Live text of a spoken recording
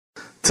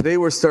Today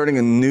we're starting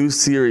a new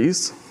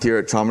series here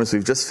at Chalmers.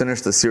 We've just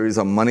finished the series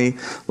on money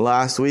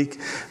last week.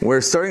 We're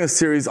starting a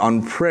series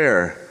on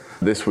prayer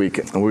this week,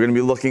 and we're going to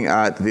be looking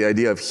at the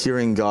idea of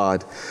hearing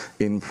God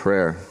in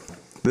prayer.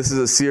 This is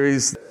a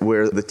series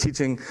where the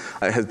teaching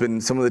has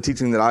been some of the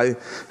teaching that I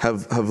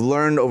have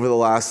learned over the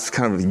last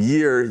kind of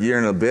year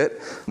and a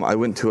bit. I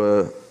went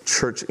to a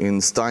church in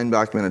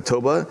Steinbach,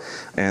 Manitoba,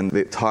 and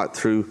they taught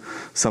through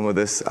some of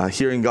this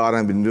hearing God.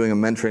 I've been doing a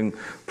mentoring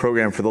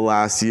program for the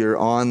last year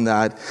on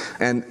that,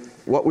 and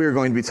what we are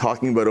going to be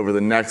talking about over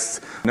the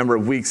next number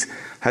of weeks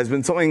has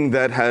been something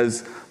that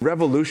has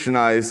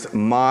revolutionized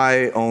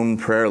my own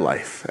prayer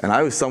life. And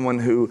I was someone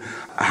who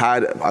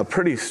had a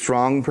pretty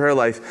strong prayer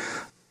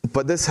life,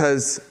 but this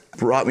has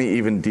brought me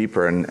even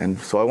deeper, and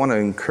so I want to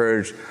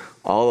encourage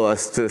all of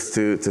us just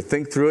to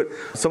think through it.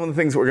 Some of the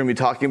things that we're going to be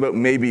talking about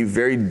may be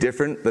very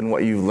different than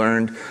what you've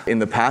learned in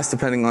the past,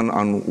 depending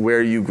on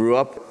where you grew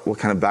up, what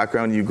kind of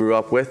background you grew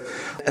up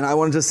with. And I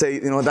want to just say,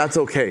 that's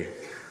okay.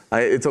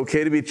 It's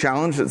okay to be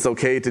challenged. It's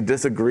okay to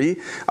disagree.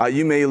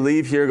 You may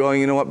leave here going,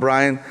 you know what,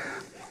 Brian,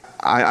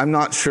 I'm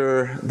not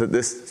sure that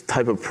this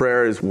type of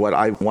prayer is what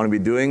I want to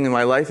be doing in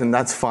my life, and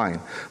that's fine.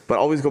 But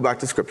always go back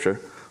to Scripture.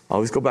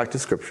 Always go back to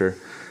Scripture.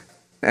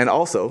 And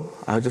also,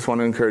 I just want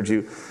to encourage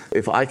you,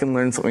 if I can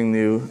learn something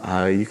new,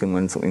 you can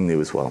learn something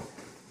new as well.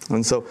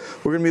 And so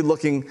we're going to be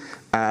looking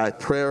at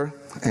prayer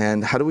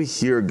and how do we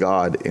hear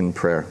God in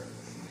prayer.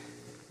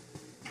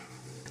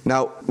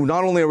 Now,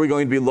 not only are we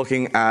going to be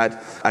looking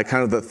at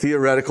kind of the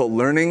theoretical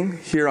learning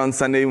here on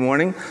Sunday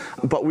morning,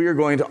 but we are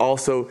going to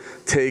also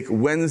take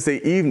Wednesday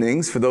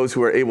evenings, for those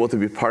who are able to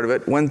be part of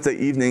it, Wednesday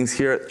evenings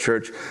here at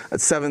church at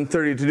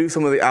 7:30 to do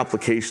some of the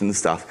application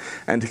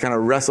stuff and to kind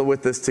of wrestle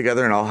with this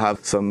together, and I'll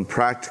have some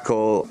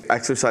practical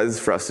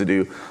exercises for us to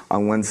do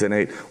on Wednesday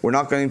night. We're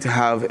not going to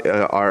have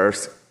our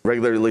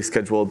regularly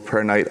scheduled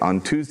prayer night on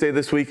Tuesday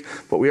this week,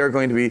 but we are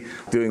going to be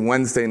doing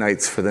Wednesday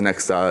nights for the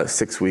next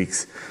 6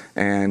 weeks,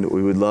 and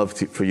we would love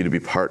for you to be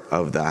part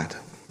of that.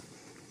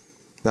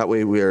 That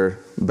way we are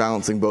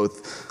balancing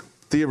both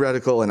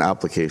theoretical and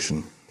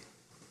application.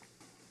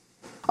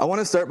 I want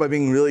to start by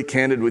being really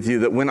candid with you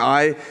that when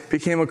I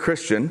became a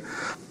Christian,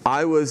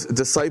 I was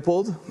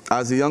discipled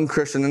as a young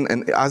Christian,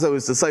 and as I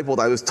was discipled,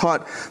 I was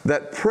taught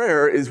that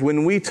prayer is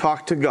when we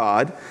talk to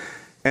God,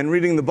 and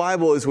reading the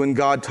Bible is when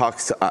God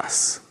talks to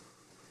us.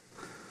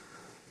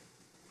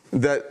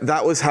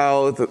 That was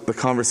how the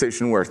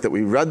conversation worked, that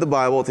we read the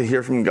Bible to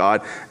hear from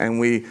God, and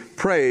we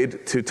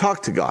prayed to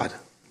talk to God.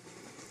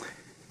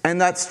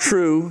 And that's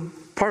true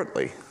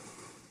partly.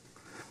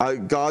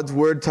 God's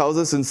word tells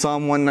us in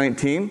Psalm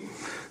 119,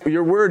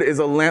 your word is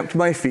a lamp to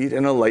my feet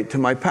and a light to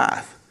my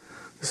path.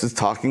 This is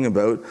talking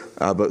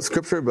about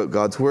Scripture, about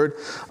God's word.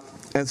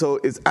 And so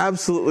it's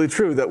absolutely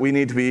true that we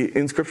need to be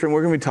in Scripture, and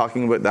we're going to be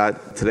talking about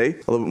that today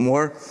a little bit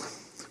more.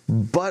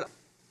 But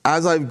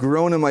as I've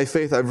grown in my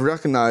faith, I've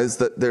recognized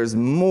that there's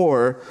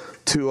more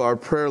to our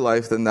prayer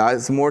life than that.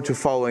 It's more to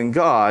following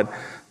God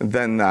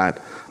than that.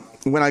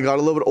 When I got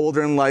a little bit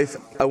older in life,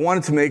 I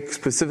wanted to make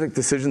specific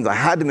decisions. I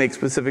had to make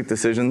specific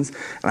decisions,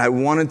 and I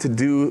wanted to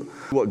do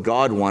what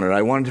God wanted.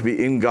 I wanted to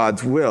be in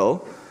God's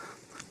will.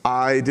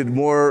 I did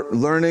more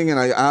learning, and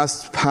I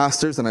asked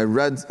pastors, and I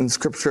read in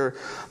Scripture,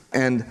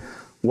 and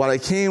what I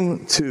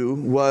came to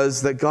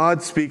was that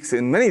God speaks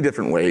in many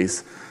different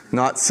ways,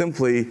 not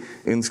simply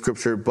in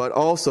Scripture, but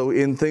also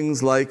in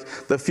things like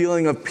the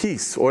feeling of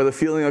peace or the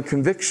feeling of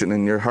conviction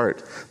in your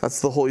heart. That's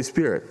the Holy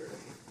Spirit.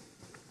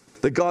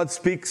 That God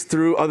speaks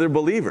through other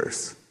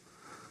believers.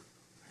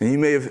 And you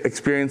may have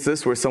experienced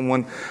this where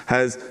someone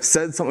has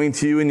said something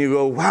to you and you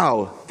go,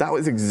 wow, that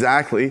was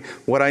exactly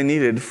what I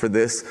needed for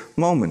this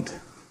moment.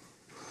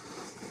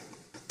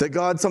 That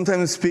God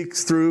sometimes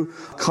speaks through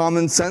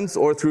common sense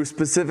or through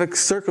specific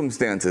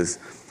circumstances.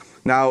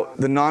 Now,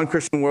 the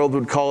non-Christian world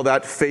would call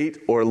that fate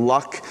or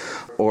luck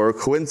or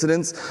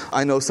coincidence.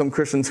 I know some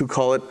Christians who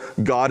call it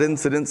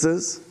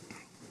God-incidences.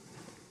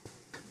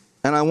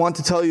 And I want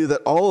to tell you that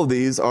all of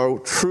these are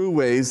true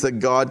ways that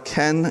God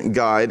can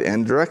guide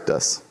and direct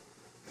us.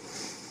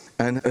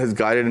 And has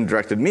guided and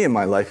directed me in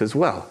my life as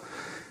well.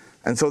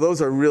 And so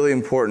those are really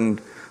important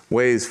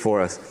ways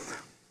for us.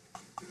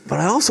 But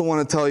I also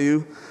want to tell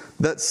you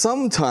that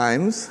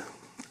sometimes,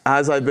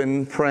 as I've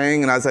been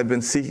praying and as I've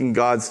been seeking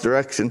God's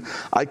direction,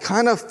 I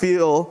kind of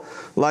feel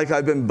like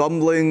I've been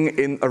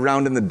bumbling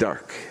around in the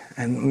dark.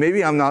 And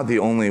maybe I'm not the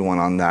only one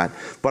on that.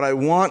 But I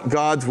want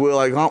God's will,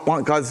 I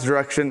want God's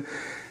direction,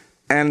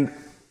 and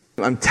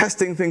I'm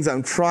testing things,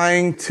 I'm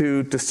trying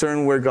to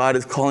discern where God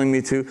is calling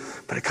me to,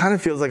 but it kind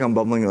of feels like I'm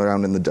bumbling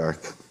around in the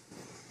dark.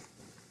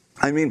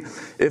 I mean,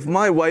 if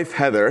my wife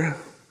Heather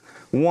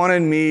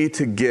wanted me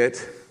to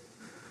get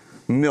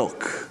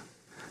milk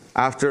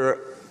after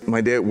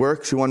my day at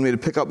work, she wanted me to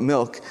pick up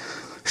milk,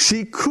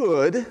 she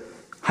could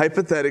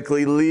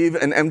hypothetically leave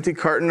an empty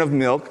carton of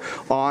milk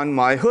on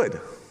my hood.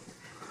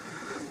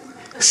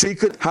 She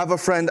could have a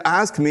friend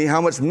ask me how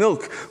much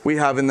milk we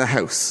have in the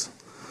house.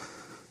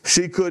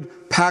 She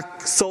could pack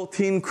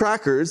saltine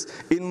crackers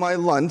in my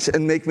lunch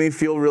and make me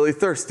feel really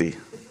thirsty.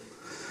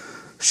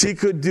 She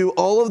could do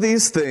all of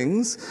these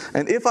things,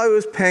 and if I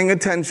was paying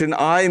attention,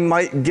 I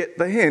might get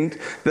the hint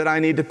that I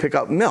need to pick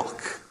up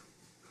milk.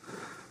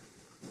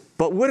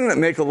 But wouldn't it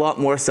make a lot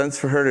more sense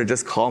for her to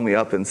just call me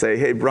up and say,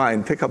 hey,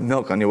 Brian, pick up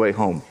milk on your way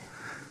home?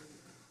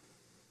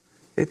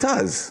 It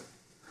does.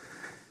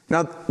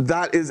 Now,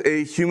 that is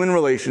a human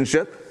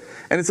relationship,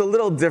 and it's a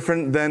little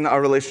different than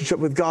our relationship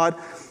with God.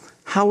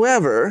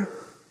 However,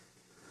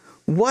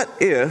 what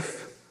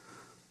if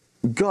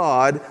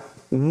God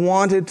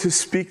wanted to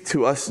speak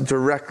to us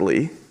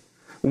directly,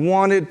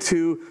 wanted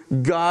to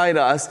guide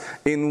us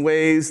in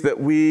ways that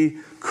we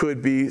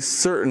could be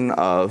certain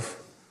of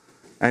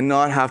and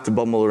not have to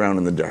bumble around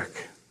in the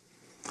dark?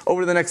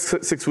 Over the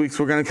next 6 weeks,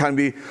 we're going to kind of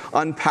be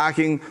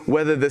unpacking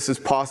whether this is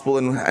possible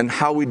and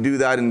how we do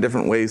that in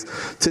different ways.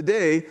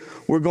 Today,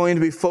 we're going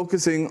to be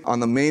focusing on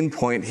the main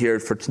point here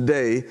for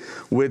today,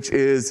 which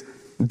is,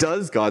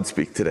 does God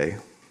speak today?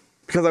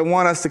 Because I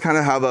want us to kind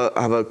of have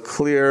a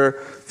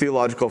clear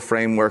theological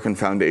framework and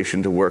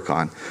foundation to work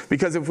on.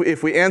 Because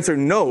if we answer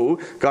no,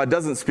 God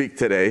doesn't speak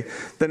today,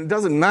 then it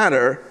doesn't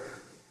matter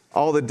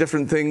all the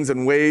different things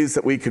and ways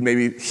that we could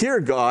maybe hear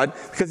God,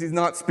 because he's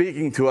not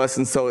speaking to us,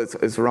 and so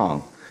it's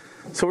wrong.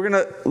 So we're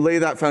going to lay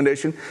that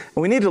foundation.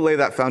 And we need to lay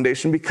that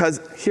foundation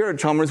because here at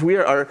Chalmers, we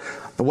are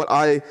what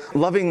I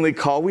lovingly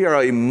call, we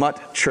are a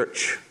mutt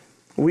church.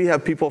 We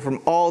have people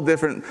from all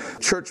different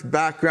church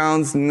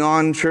backgrounds,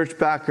 non-church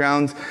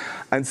backgrounds.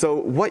 And so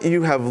what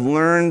you have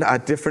learned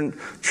at different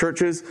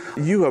churches,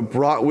 you have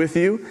brought with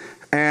you.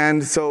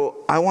 And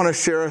so I want to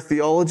share a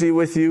theology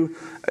with you.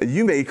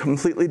 You may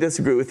completely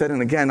disagree with it.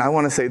 And again, I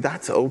want to say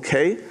that's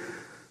okay.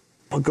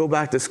 But go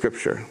back to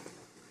Scripture.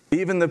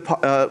 Even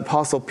the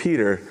Apostle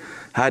Peter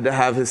had to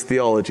have his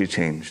theology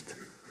changed.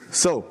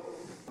 So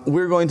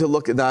we're going to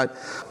look at that.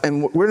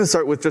 And we're going to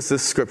start with just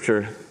this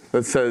scripture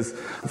that says,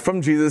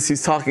 from Jesus,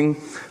 he's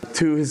talking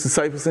to his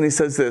disciples, and he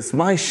says this,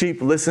 my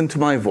sheep listen to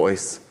my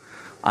voice.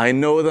 I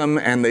know them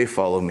and they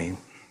follow me.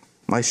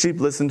 My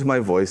sheep listen to my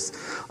voice.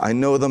 I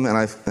know them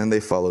and they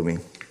follow me.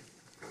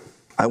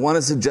 I want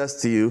to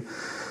suggest to you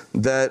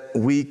that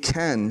we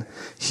can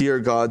hear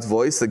God's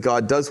voice, that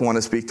God does want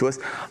to speak to us.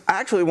 I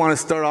actually want to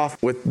start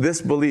off with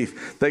this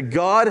belief that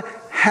God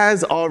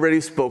has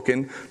already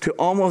spoken to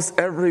almost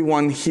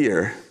everyone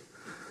here.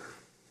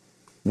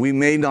 We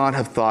may not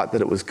have thought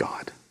that it was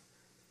God.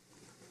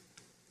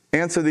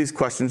 Answer these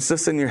questions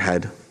just in your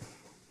head.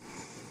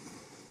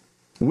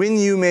 When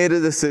you made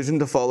a decision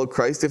to follow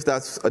Christ, if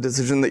that's a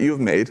decision that you have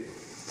made,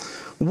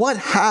 what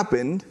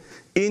happened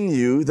in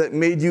you that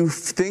made you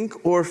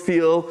think or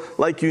feel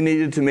like you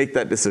needed to make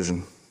that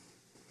decision?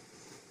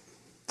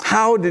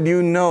 How did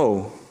you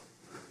know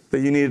that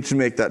you needed to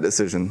make that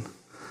decision?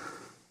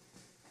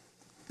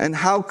 And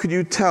how could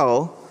you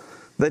tell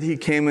that he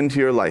came into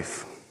your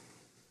life?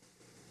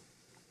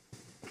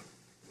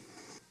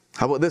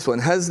 How about this one?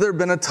 Has there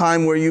been a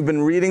time where you've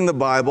been reading the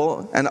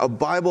Bible and a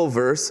Bible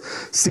verse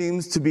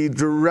seems to be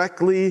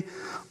directly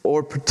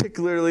or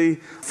particularly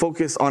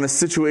focused on a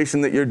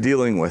situation that you're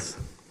dealing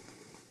with,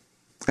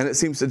 and it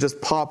seems to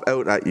just pop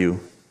out at you?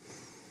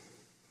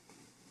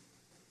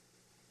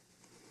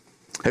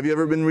 Have you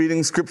ever been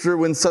reading Scripture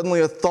when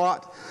suddenly a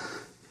thought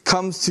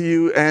comes to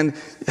you and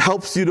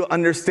helps you to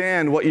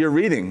understand what you're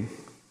reading?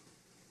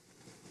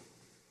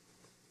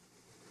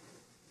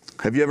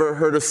 Have you ever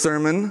heard a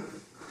sermon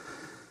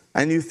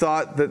and you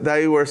thought that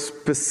they were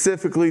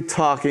specifically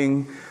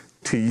talking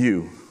to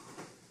you?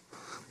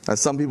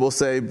 As some people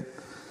say,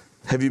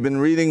 have you been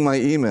reading my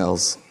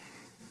emails?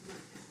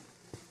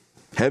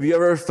 Have you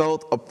ever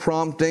felt a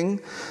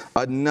prompting,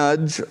 a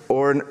nudge,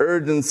 or an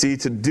urgency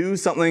to do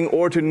something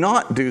or to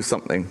not do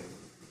something?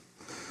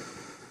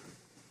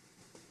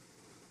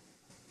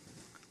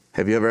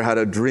 Have you ever had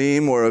a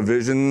dream or a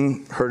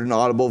vision, heard an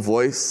audible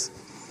voice?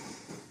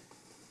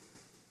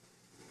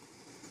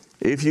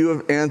 If you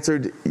have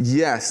answered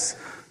yes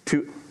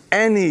to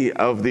any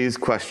of these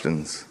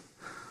questions,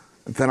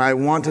 then I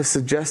want to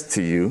suggest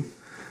to you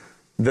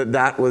that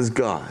that was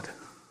God.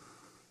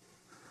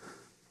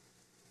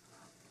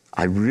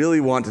 I really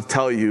want to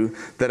tell you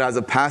that as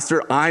a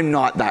pastor, I'm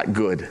not that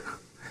good.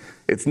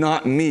 It's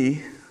not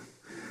me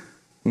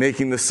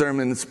making the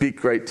sermon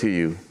speak right to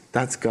you.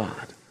 That's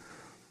God.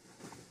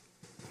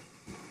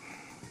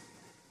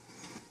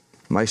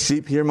 My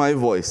sheep hear my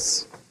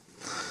voice.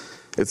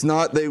 It's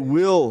not they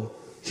will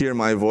hear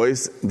my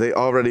voice, they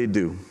already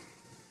do.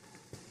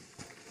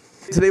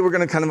 Today we're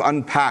going to kind of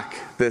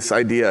unpack this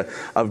idea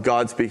of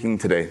God speaking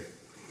today.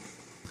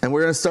 And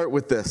we're going to start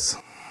with this.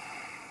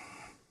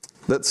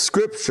 That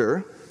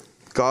Scripture,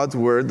 God's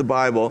Word, the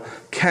Bible,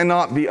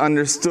 cannot be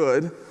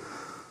understood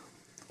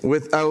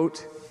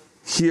without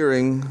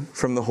hearing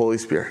from the Holy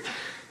Spirit.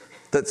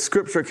 That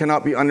Scripture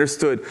cannot be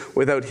understood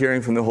without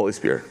hearing from the Holy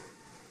Spirit.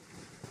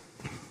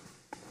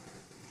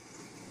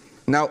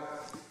 Now,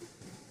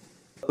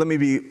 let me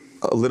be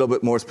a little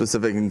bit more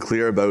specific and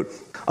clear about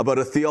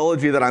a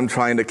theology that I'm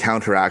trying to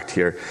counteract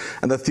here.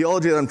 And the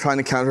theology that I'm trying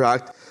to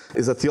counteract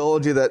is a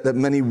theology that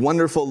many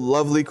wonderful,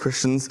 lovely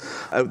Christians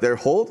out there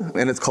hold,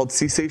 and it's called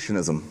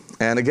cessationism.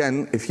 And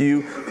again, if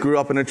you grew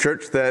up in a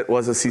church that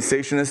was a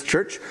cessationist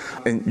church,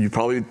 and you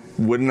probably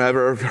wouldn't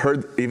ever have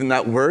heard even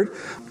that word,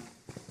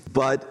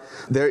 but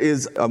there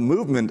is a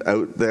movement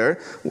out there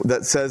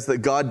that says that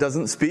God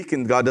doesn't speak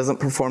and God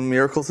doesn't perform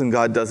miracles and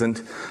God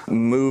doesn't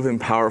move in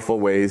powerful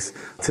ways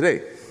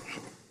today.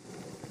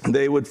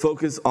 They would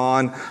focus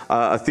on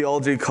a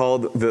theology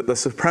called the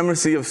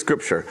supremacy of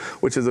Scripture,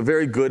 which is a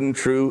very good and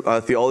true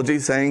theology,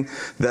 saying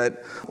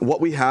that what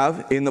we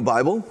have in the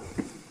Bible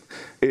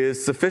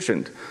is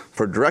sufficient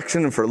for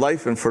direction and for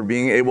life and for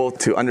being able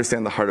to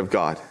understand the heart of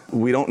God.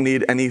 We don't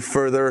need any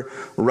further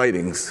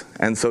writings.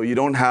 And so you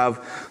don't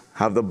have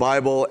the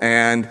Bible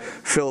and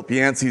Philip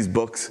Yancey's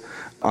books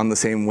on the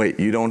same weight.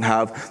 You don't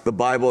have the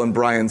Bible and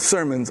Brian's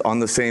sermons on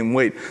the same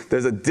weight.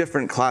 There's a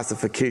different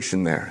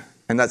classification there.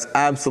 And that's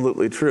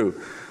absolutely true.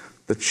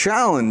 The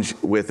challenge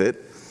with it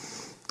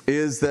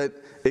is that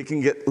it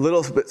can get a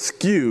little bit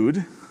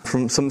skewed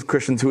from some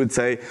Christians who would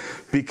say,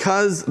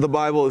 because the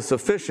Bible is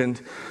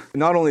sufficient,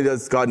 not only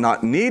does God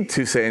not need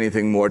to say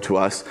anything more to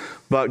us,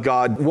 but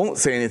God won't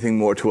say anything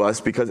more to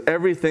us because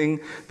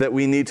everything that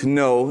we need to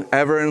know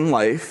ever in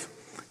life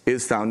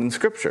is found in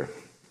Scripture.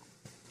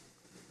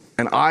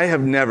 And I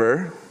have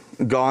never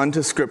gone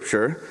to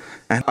Scripture,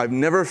 and I've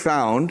never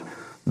found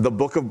the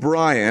book of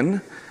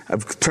Brian.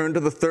 I've turned to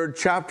the 3rd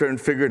chapter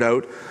and figured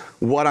out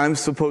what I'm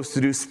supposed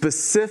to do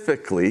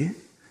specifically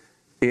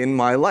in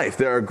my life.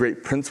 There are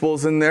great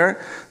principles in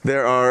there.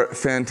 There are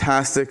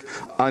fantastic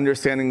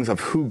understandings of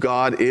who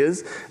God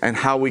is and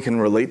how we can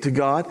relate to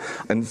God.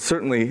 And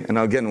certainly, and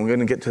again, we're going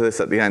to get to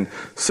this at the end,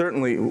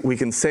 certainly we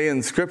can say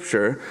in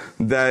Scripture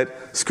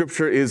that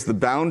Scripture is the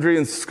boundary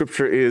and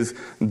Scripture is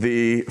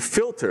the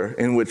filter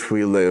in which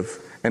we live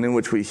and in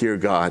which we hear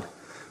God.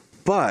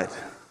 But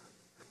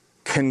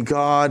can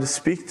God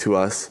speak to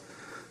us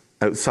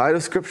outside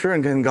of Scripture,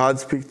 and can God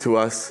speak to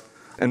us?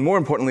 And more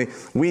importantly,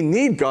 we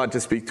need God to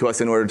speak to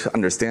us in order to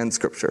understand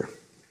Scripture.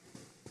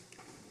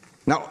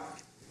 Now,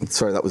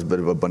 sorry, that was a bit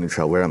of a bunny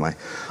trail. Where am I?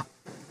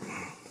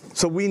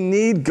 So we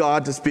need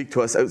God to speak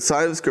to us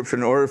outside of Scripture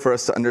in order for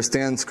us to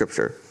understand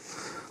Scripture.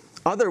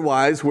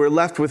 Otherwise, we're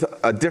left with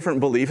a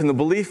different belief, and the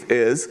belief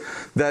is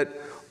that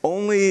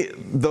only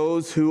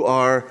those who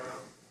are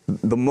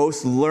the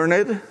most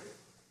learned,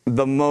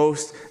 the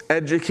most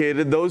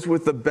educated, those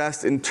with the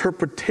best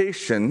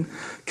interpretation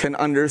can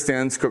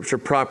understand Scripture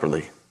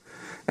properly.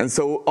 And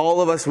so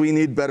all of us, we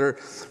need better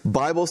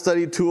Bible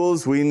study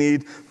tools, we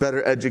need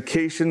better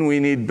education, we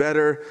need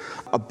better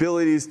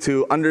abilities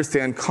to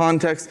understand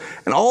context,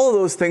 and all of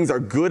those things are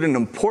good and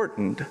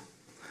important.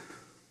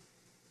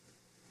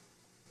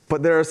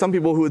 But there are some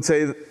people who would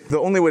say the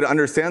only way to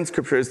understand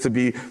Scripture is to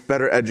be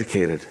better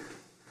educated.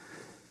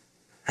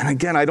 And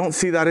again, I don't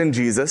see that in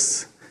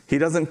Jesus. He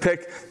doesn't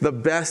pick the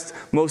best,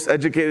 most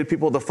educated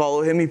people to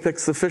follow him. He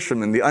picks the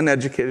fishermen, the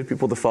uneducated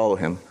people to follow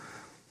him.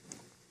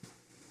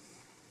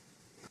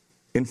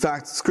 In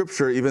fact,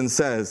 Scripture even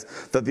says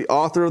that the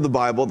author of the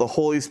Bible, the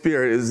Holy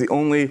Spirit, is the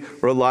only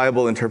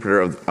reliable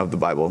interpreter of the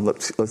Bible.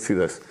 Let's see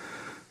this.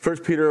 1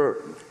 Peter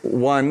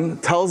 1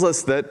 tells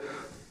us that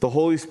the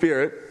Holy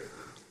Spirit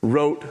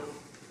wrote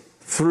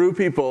through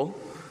people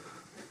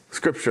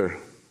Scripture.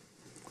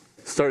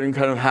 Starting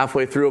kind of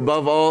halfway through.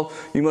 Above all,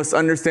 you must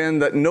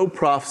understand that no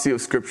prophecy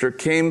of Scripture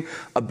came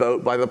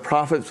about by the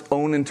prophet's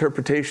own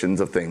interpretations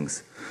of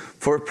things.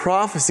 For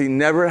prophecy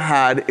never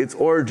had its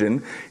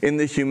origin in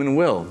the human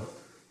will.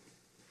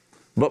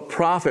 But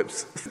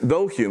prophets,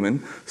 though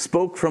human,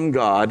 spoke from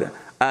God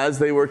as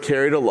they were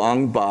carried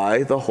along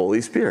by the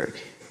Holy Spirit.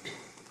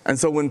 And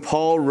so when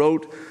Paul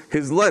wrote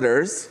his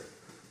letters,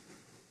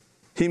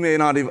 he may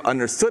not have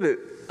understood it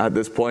at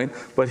this point,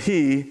 but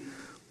he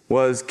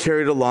was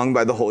carried along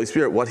by the Holy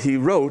Spirit. What he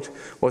wrote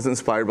was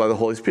inspired by the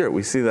Holy Spirit.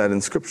 We see that in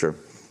Scripture.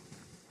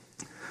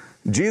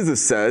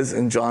 Jesus says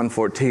in John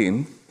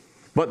 14,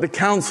 "But the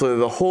Counselor,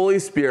 the Holy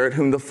Spirit,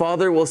 whom the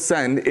Father will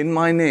send in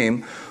my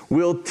name,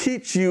 will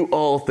teach you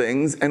all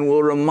things and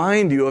will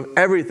remind you of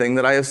everything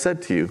that I have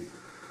said to you."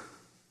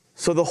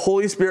 So the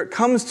Holy Spirit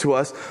comes to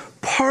us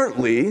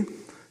partly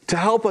to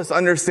help us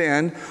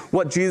understand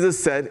what Jesus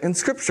said in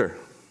Scripture.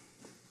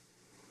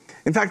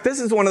 In fact, this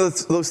is one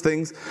of those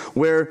things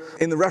where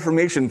in the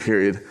Reformation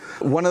period,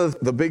 one of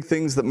the big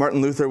things that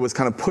Martin Luther was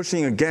kind of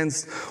pushing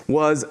against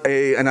was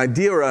an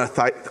idea or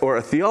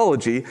a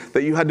theology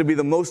that you had to be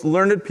the most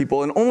learned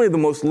people, and only the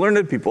most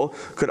learned people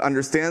could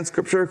understand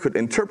Scripture, could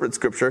interpret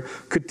Scripture,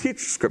 could teach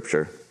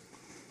Scripture.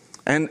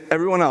 And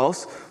everyone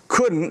else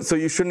couldn't, so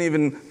you shouldn't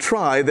even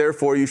try,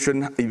 therefore you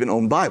shouldn't even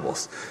own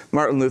Bibles.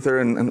 Martin Luther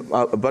and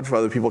a bunch of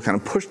other people kind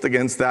of pushed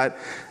against that,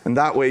 and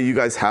that way you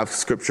guys have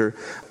Scripture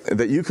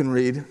that you can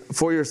read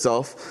for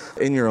yourself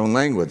in your own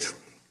language.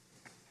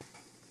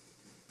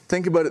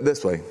 Think about it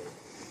this way.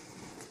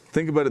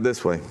 Think about it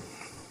this way.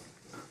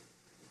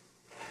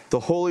 The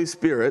Holy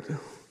Spirit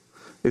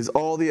is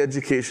all the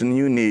education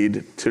you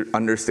need to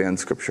understand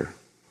Scripture.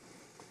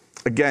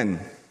 Again,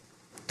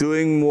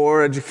 doing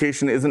more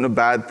education isn't a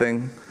bad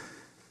thing.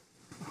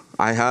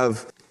 I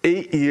have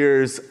 8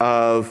 years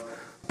of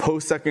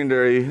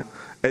post-secondary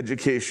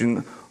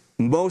education,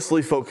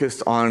 mostly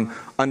focused on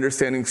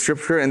understanding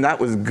Scripture, and that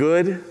was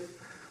good.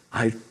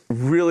 I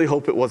really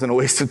hope it wasn't a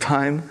waste of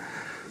time.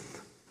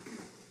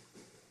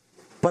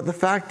 But the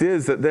fact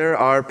is that there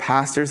are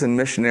pastors and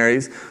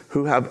missionaries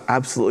who have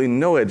absolutely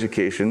no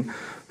education,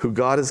 who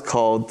God has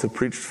called to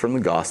preach from the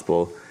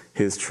gospel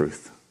His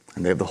truth.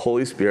 And they have the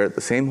Holy Spirit,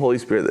 the same Holy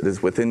Spirit that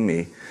is within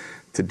me,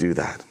 to do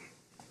that.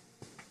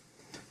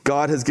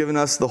 God has given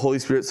us the Holy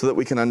Spirit so that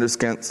we can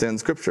understand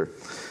Scripture.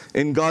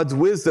 In God's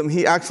wisdom,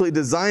 He actually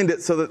designed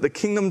it so that the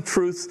kingdom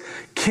truths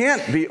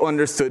can't be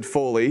understood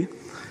fully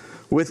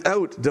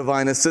without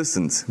divine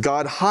assistance.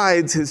 God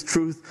hides His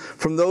truth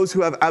from those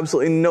who have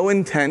absolutely no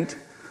intent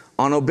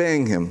on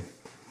obeying Him.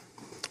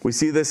 We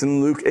see this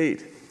in Luke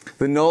 8.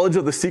 The knowledge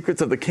of the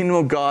secrets of the kingdom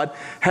of God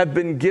have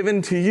been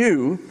given to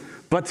you,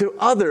 but to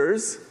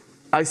others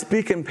I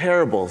speak in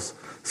parables,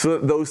 so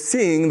that though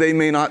seeing they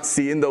may not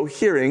see, and though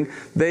hearing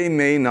they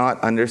may not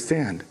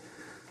understand.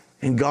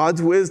 In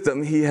God's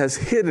wisdom, He has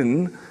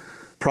hidden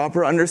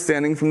proper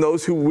understanding from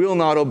those who will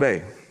not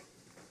obey.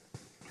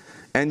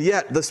 And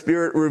yet the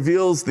Spirit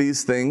reveals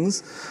these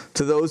things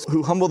to those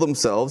who humble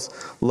themselves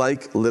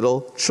like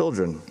little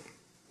children.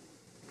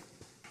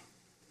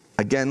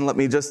 Again, let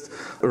me just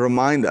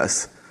remind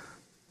us,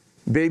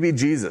 baby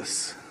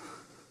Jesus.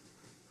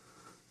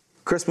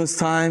 Christmas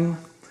time,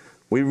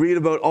 we read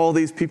about all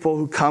these people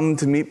who come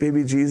to meet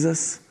baby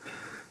Jesus.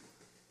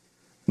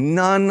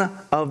 None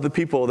of the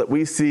people that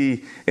we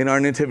see in our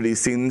nativity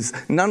scenes,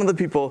 none of the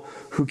people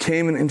who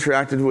came and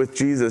interacted with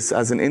Jesus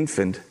as an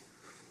infant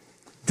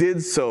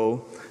did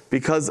so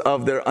because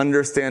of their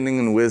understanding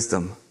and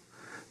wisdom.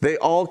 They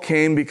all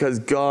came because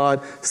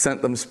God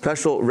sent them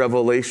special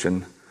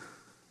revelation.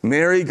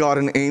 Mary got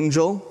an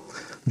angel.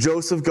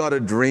 Joseph got a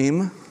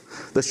dream.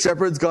 The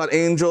shepherds got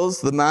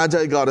angels. The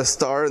Magi got a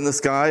star in the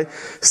sky.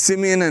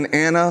 Simeon and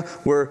Anna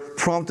were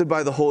prompted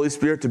by the Holy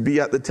Spirit to be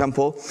at the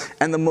temple.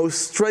 And the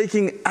most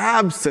striking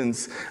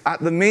absence at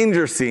the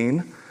manger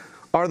scene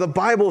are the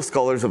Bible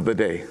scholars of the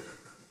day.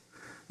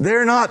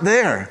 They're not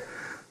there.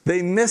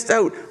 They missed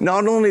out.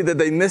 Not only did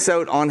they miss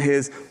out on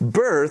His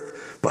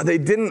birth, but they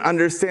didn't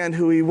understand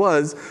who He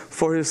was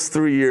for His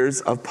 3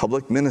 years of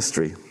public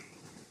ministry.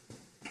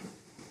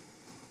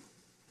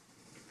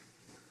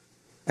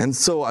 And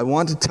so I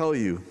want to tell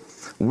you,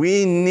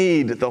 we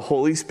need the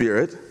Holy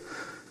Spirit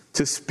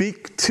to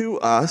speak to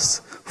us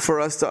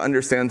for us to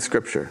understand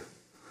Scripture.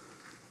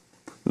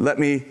 Let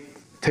me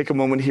take a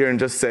moment here and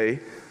just say,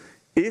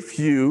 if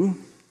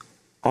you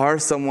are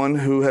someone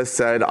who has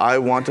said, I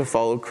want to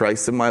follow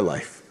Christ in my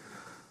life,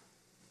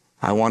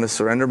 I want to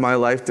surrender my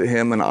life to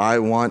Him, and I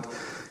want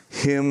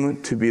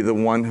Him to be the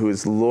one who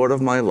is Lord of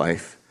my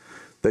life,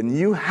 then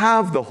you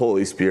have the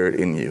Holy Spirit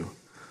in you.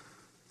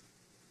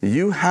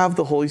 You have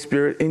the Holy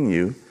Spirit in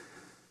you.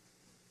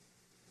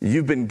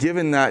 You've been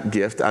given that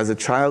gift as a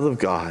child of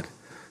God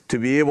to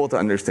be able to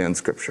understand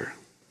Scripture.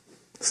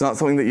 It's not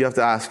something that you have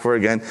to ask for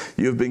again.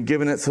 You've been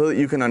given it so that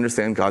you can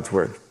understand God's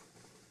Word.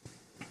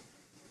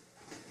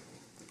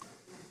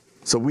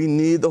 So we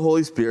need the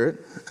Holy Spirit,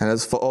 and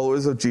as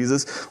followers of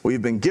Jesus,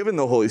 we've been given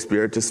the Holy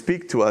Spirit to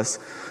speak to us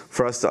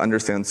for us to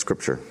understand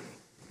Scripture.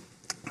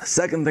 The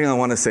second thing I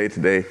want to say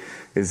today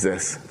is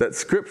this, that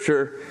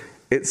Scripture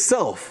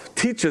itself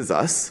teaches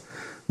us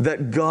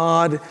that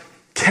God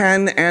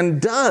can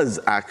and does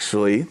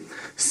actually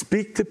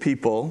speak to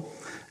people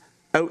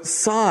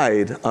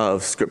outside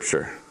of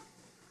Scripture.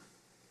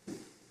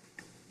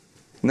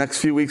 Next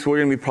few weeks, we're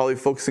going to be probably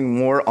focusing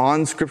more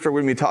on Scripture.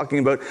 We're going to be talking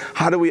about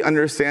how do we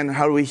understand,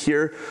 how do we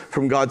hear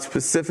from God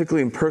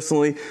specifically and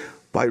personally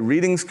by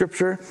reading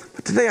Scripture.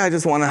 But today I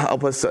just want to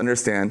help us to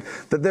understand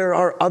that there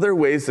are other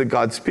ways that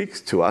God speaks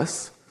to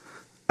us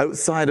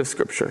outside of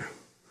Scripture.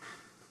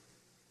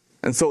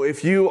 And so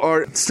if you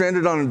are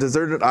stranded on a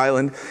deserted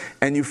island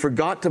and you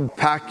forgot to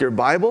pack your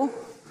Bible,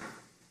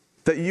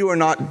 that you are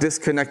not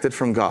disconnected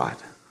from God.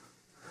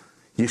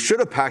 You should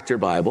have packed your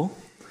Bible,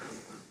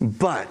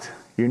 but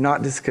you're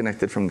not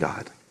disconnected from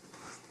God.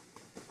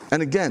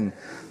 And again,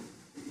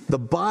 the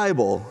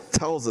Bible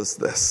tells us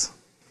this.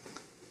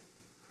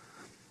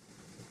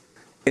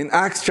 In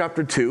Acts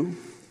chapter 2,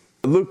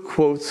 Luke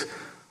quotes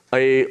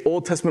an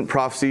Old Testament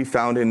prophecy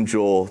found in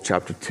Joel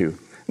chapter 2.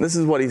 And this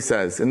is what he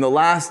says. In the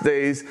last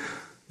days,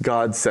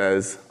 God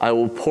says, I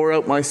will pour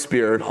out my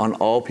Spirit on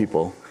all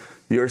people.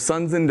 Your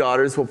sons and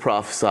daughters will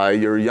prophesy.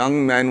 Your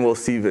young men will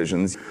see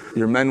visions.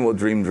 Your men will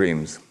dream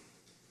dreams.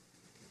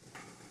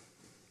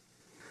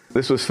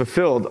 This was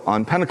fulfilled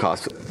on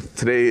Pentecost.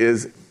 Today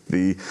is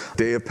the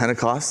day of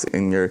Pentecost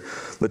in your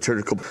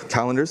liturgical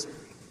calendars.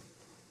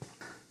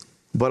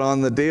 But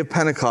on the day of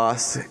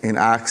Pentecost in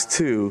Acts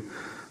 2,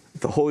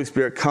 the Holy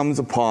Spirit comes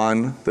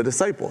upon the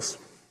disciples.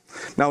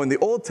 Now in the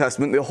Old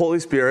Testament, the Holy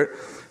Spirit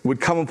would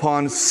come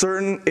upon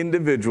certain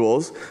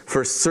individuals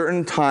for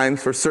certain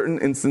times, for certain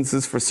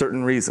instances, for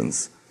certain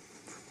reasons.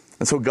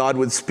 And so God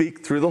would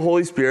speak through the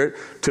Holy Spirit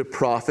to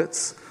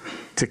prophets,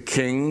 to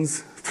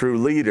kings, through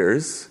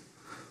leaders,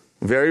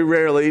 very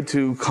rarely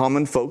to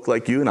common folk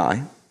like you and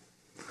I.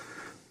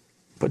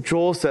 But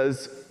Joel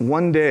says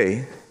one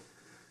day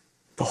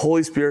the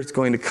Holy Spirit's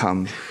going to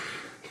come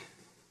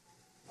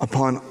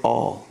upon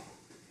all.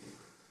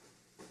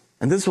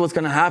 And this is what's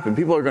going to happen.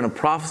 People are going to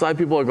prophesy.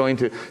 People are going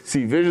to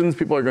see visions.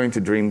 People are going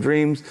to dream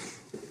dreams.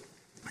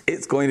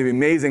 It's going to be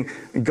amazing.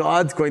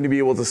 God's going to be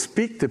able to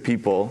speak to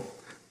people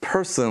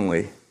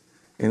personally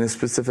in a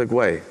specific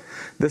way.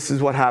 This is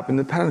what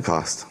happened at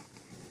Pentecost.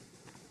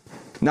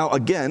 Now,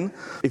 again,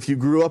 if you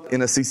grew up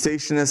in a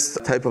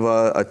cessationist type of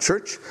a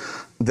church,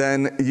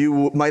 then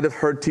you might have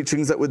heard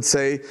teachings that would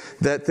say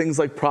that things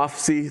like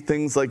prophecy,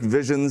 things like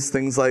visions,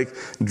 things like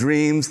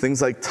dreams,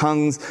 things like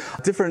tongues,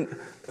 different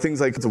things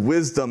like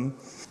wisdom,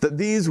 that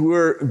these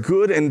were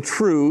good and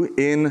true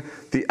in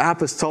the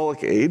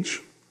apostolic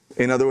age.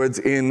 In other words,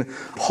 in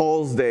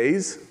Paul's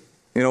days,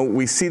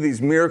 we see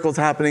these miracles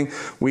happening.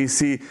 We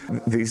see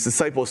these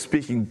disciples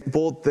speaking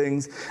bold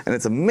things, and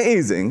it's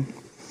amazing.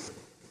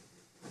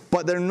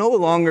 But they're no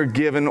longer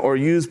given or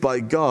used by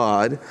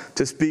God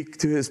to speak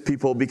to his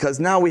people because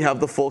now we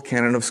have the full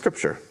canon of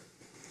Scripture.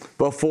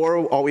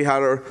 Before, all we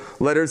had are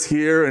letters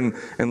here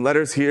and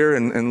letters here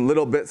and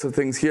little bits of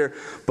things here.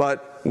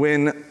 But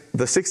when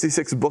the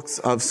 66 books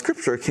of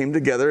Scripture came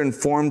together and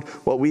formed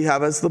what we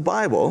have as the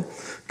Bible,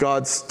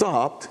 God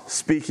stopped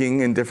speaking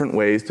in different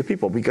ways to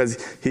people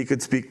because he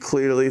could speak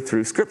clearly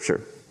through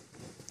Scripture.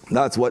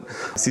 That's what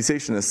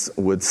cessationists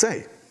would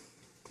say.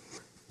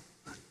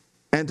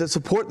 And to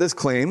support this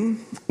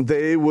claim,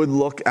 they would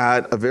look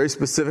at a very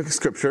specific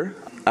scripture,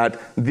 at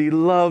the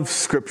love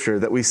scripture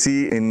that we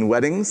see in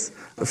weddings.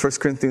 1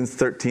 Corinthians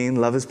 13,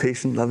 love is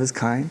patient, love is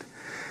kind.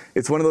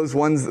 It's one of those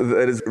ones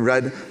that is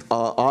read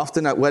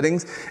often at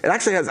weddings. It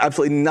actually has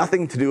absolutely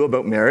nothing to do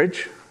about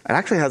marriage. It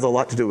actually has a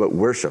lot to do about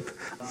worship.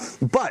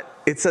 But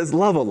it says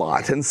love a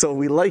lot, and so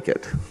we like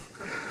it.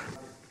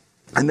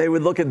 And they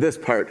would look at this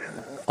part,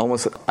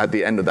 almost at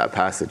the end of that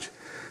passage,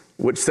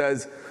 which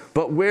says,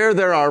 but where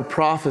there are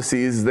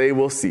prophecies, they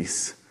will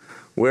cease.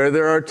 Where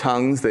there are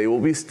tongues, they will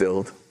be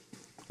stilled.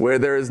 Where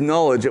there is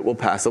knowledge, it will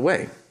pass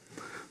away.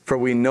 For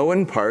we know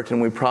in part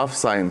and we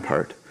prophesy in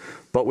part.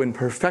 But when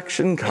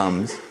perfection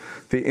comes,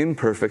 the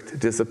imperfect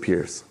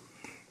disappears.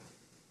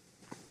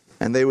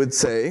 And they would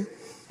say,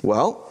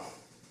 well,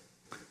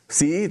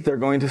 see, they're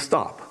going to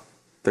stop.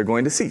 They're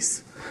going to cease.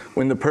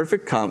 When the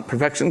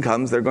perfection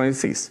comes, they're going to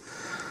cease.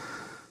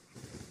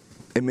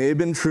 It may have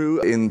been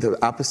true in the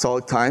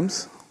apostolic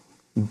times,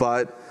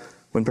 but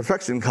when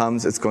perfection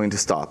comes, it's going to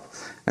stop.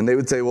 And they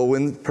would say, well,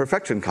 when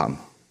perfection come?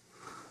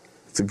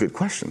 It's a good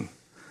question.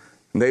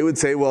 And they would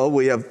say, well,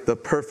 we have the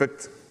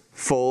perfect,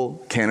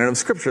 full canon of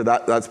Scripture.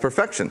 That's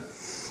perfection.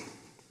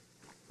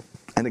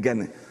 And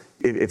again,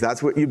 if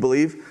that's what you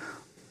believe,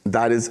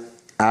 that is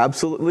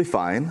absolutely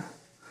fine.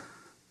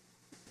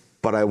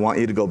 But I want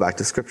you to go back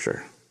to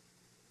Scripture.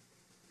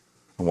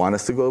 I want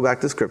us to go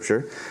back to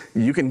Scripture.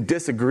 You can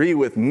disagree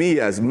with me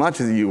as much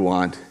as you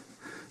want.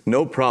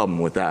 No problem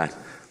with that.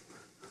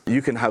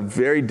 You can have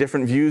very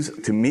different views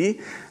to me.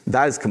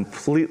 That is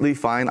completely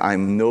fine.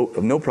 I'm no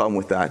problem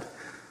with that.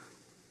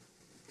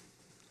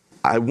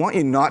 I want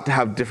you not to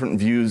have different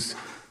views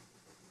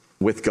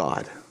with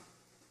God.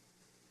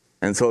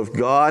 And so if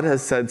God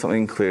has said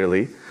something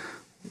clearly,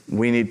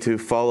 we need to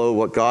follow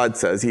what God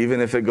says, even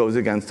if it goes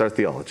against our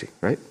theology,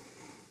 right?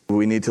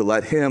 We need to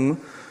let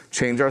him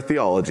change our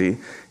theology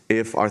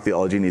if our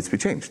theology needs to be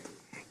changed.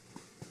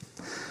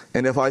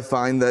 And if I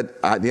find that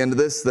at the end of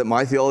this, that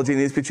my theology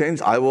needs to be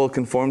changed, I will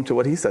conform to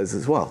what he says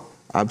as well.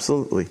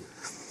 Absolutely.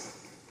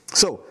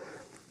 So,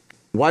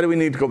 why do we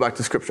need to go back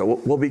to Scripture?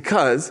 Well,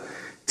 because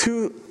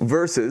 2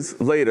 verses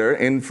later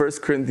in 1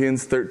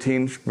 Corinthians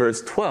 13,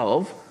 verse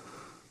 12,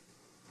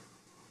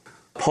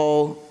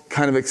 Paul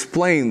kind of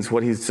explains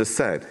what he's just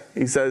said.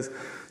 He says,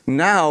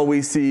 now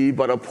we see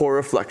but a poor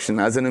reflection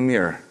as in a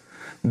mirror.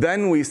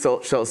 Then we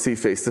shall see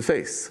face to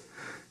face.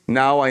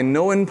 Now I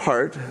know in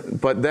part,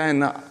 but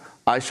then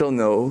I shall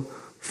know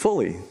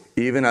fully,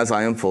 even as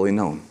I am fully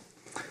known.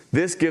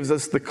 This gives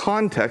us the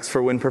context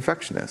for when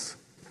perfection is.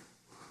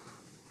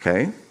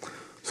 Okay?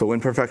 So when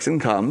perfection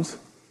comes,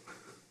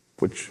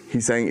 which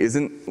he's saying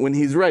isn't when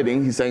he's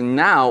writing, he's saying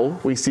now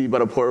we see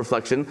but a poor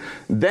reflection.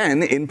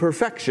 Then in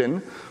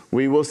perfection,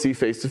 we will see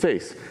face to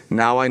face.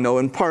 Now I know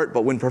in part,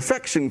 but when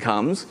perfection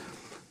comes,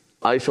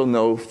 I shall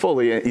know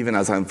fully, even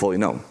as I am fully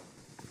known.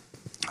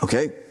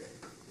 Okay?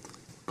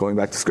 Going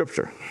back to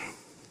Scripture.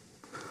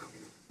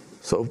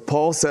 So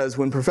Paul says,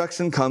 when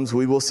perfection comes,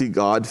 we will see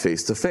God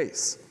face to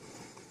face.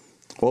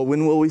 Well,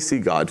 when will we see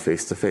God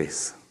face to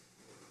face?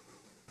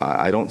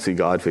 I don't see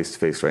God face to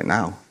face right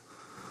now.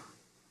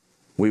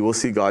 We will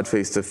see God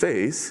face to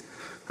face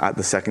at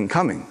the second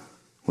coming,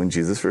 when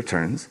Jesus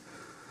returns.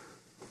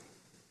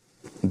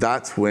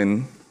 That's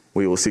when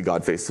we will see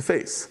God face to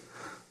face.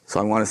 So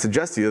I want to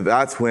suggest to you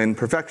that's when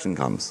perfection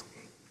comes.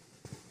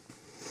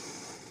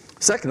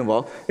 Second of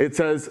all, it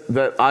says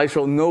that I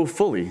shall know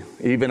fully,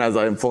 even as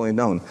I am fully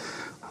known.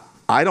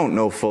 I don't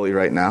know fully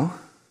right now.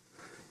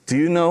 Do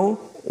you know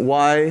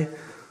why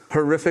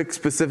horrific,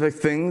 specific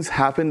things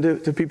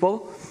happen to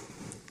people?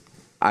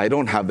 I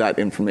don't have that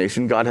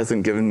information. God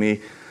hasn't given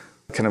me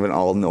kind of an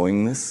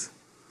all-knowingness.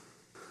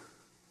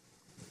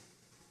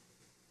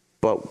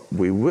 But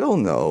we will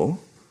know,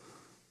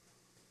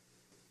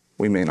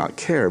 we may not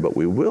care, but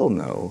we will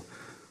know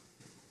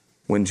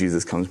when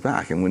Jesus comes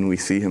back and when we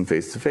see him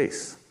face to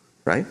face,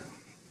 right?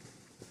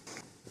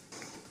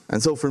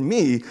 And so for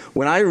me,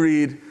 when I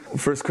read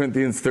 1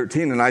 Corinthians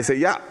 13 and I say,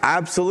 yeah,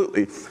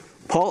 absolutely,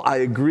 Paul, I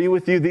agree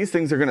with you. These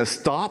things are going to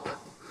stop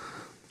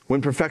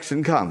when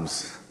perfection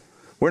comes.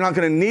 We're not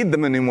going to need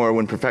them anymore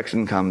when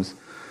perfection comes.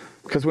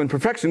 Because when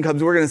perfection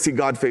comes, we're going to see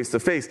God face to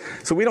face.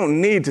 So we don't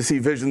need to see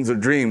visions or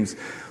dreams.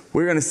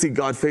 We're going to see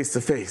God face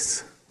to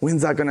face.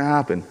 When's that going to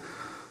happen?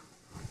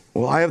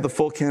 Well, I have the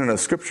full canon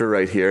of Scripture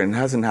right here, and it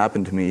hasn't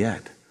happened to me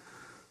yet.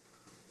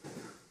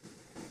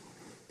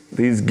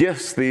 These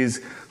gifts,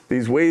 these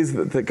ways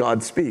that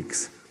God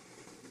speaks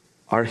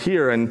are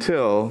here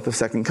until the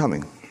second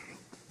coming.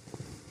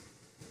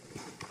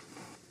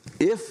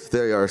 If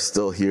they are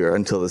still here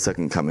until the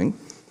second coming,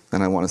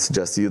 and I want to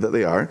suggest to you that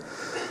they are,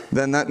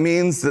 then that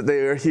means that they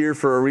are here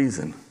for a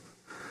reason.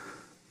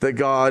 That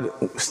God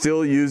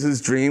still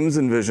uses dreams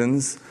and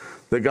visions,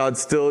 that God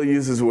still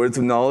uses words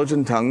of knowledge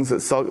and tongues,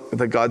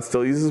 that God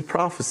still uses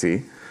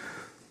prophecy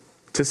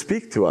to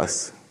speak to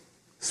us,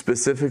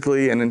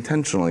 specifically and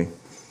intentionally.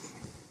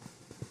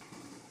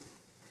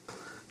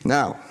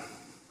 Now,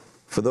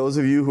 for those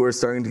of you who are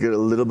starting to get a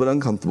little bit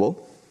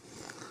uncomfortable,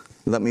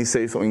 let me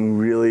say something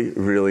really,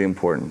 really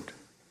important.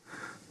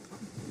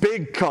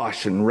 Big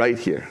caution right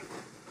here.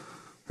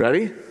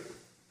 Ready?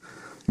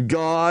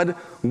 God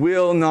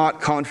will not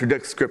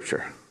contradict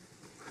Scripture.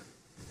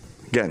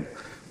 Again,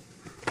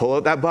 pull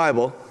out that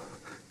Bible.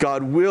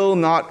 God will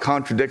not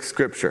contradict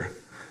Scripture.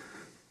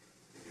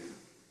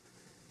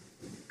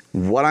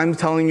 What I'm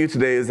telling you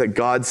today is that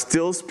God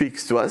still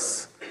speaks to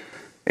us.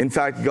 In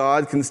fact,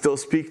 God can still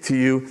speak to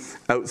you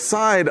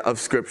outside of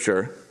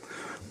Scripture,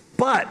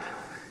 but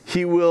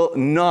he will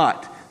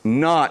never,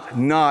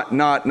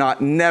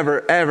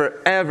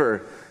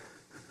 ever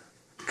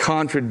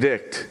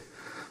contradict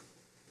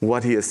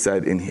what he has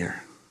said in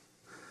here.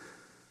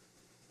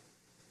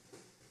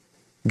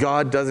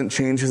 God doesn't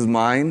change his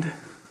mind.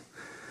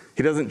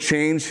 He doesn't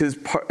change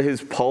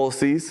his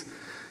policies.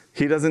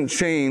 He doesn't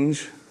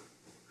change.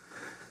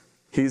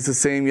 He's the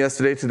same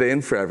yesterday, today,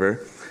 and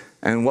forever.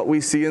 And what we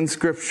see in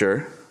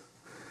Scripture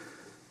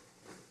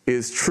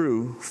is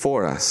true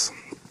for us.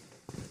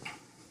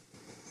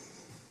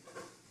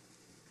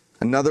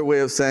 Another way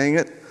of saying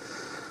it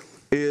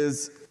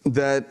is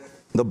that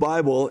the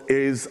Bible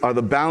are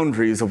the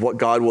boundaries of what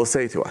God will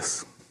say to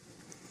us.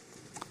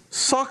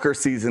 Soccer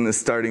season is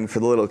starting for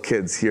the little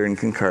kids here in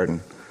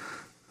Kincardine.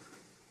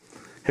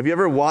 Have you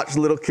ever watched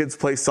little kids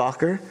play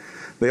soccer?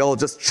 They all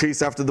just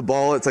chase after the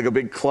ball. It's like a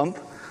big clump,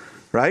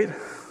 right?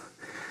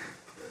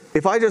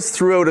 If I just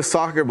threw out a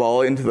soccer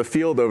ball into the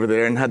field over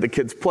there and had the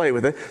kids play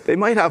with it, they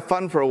might have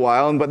fun for a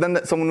while, but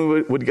then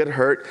someone would get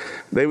hurt.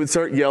 They would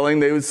start yelling.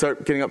 They would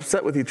start getting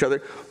upset with each other.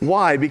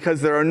 Why?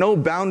 Because there are no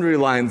boundary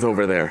lines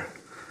over there.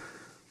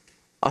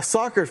 A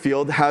soccer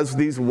field has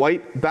these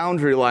white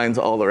boundary lines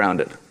all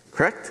around it,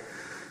 correct?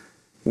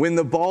 When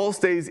the ball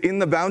stays in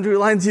the boundary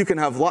lines, you can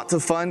have lots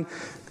of fun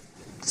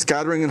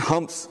scattering in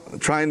humps,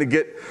 trying to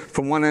get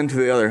from one end to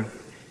the other.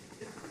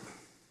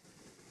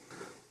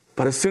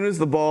 But as soon as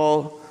the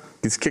ball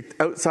is kicked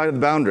outside of the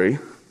boundary,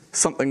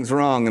 something's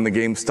wrong and the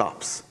game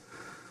stops.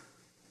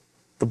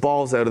 The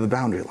ball's out of the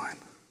boundary line.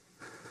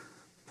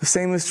 The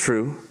same is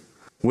true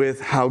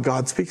with how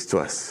God speaks to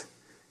us.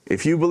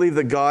 If you believe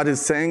that God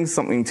is saying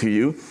something to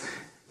you,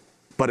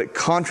 but it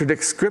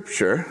contradicts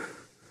Scripture,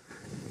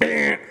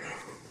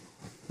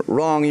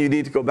 wrong, you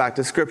need to go back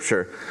to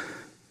Scripture.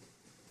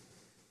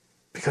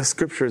 Because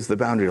Scripture is the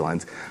boundary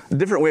lines. A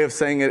different way of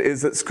saying it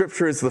is that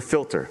Scripture is the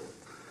filter.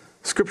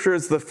 Scripture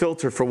is the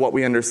filter for what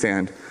we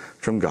understand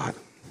from God.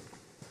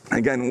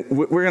 Again,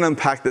 we're going to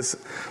unpack this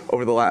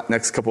over the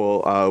next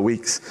couple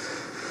weeks.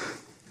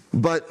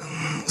 But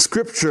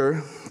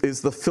Scripture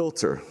is the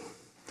filter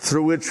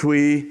through which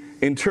we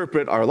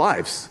interpret our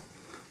lives.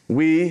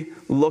 We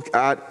look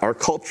at our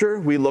culture,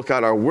 we look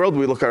at our world,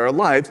 we look at our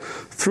lives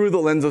through the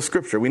lens of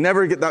Scripture. We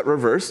never get that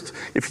reversed.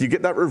 If you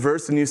get that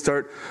reversed and you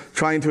start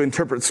trying to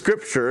interpret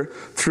Scripture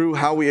through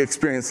how we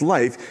experience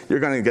life, you're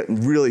going to get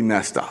really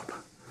messed up.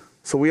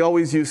 So we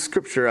always use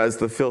Scripture as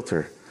the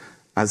filter,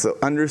 as an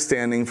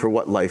understanding for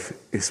what life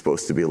is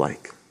supposed to be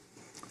like.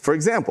 For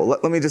example,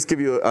 let me just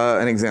give you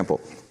an example.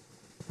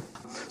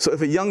 So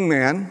if a young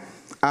man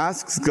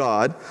asks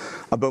God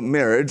about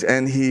marriage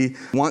and he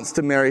wants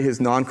to marry his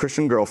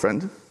non-Christian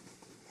girlfriend,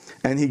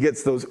 and he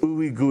gets those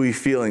ooey gooey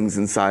feelings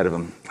inside of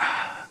him.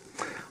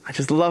 I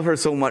just love her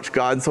so much,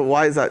 God, so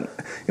why is that?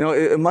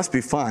 It must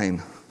be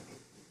fine.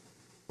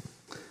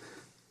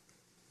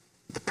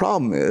 The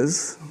problem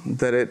is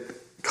that it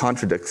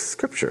contradicts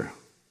Scripture.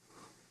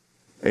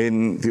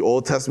 In the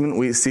Old Testament,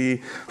 we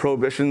see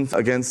prohibitions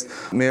against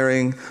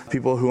marrying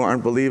people who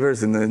aren't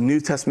believers. In the New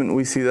Testament,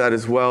 we see that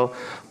as well.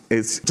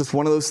 It's just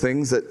one of those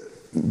things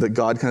that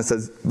God kind of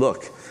says,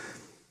 look,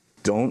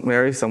 don't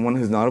marry someone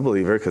who's not a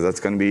believer because that's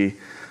going to be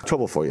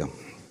trouble for you.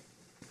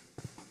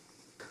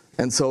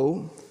 And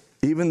so,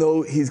 even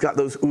though he's got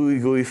those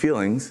ooey gooey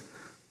feelings,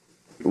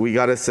 we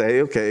got to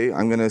say, okay,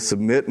 I'm going to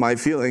submit my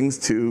feelings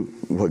to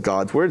what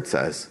God's word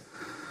says.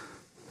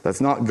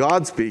 That's not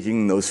God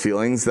speaking those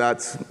feelings.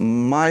 That's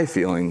my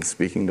feelings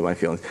speaking to my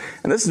feelings.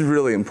 And this is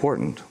really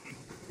important.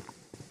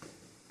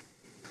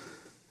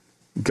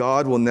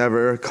 God will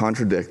never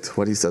contradict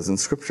what he says in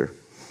Scripture.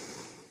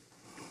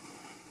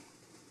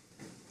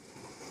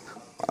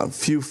 A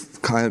few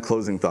kind of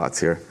closing thoughts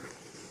here.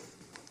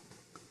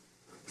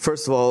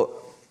 First of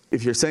all,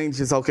 if you're saying to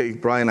yourself, okay,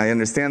 Brian, I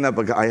understand that,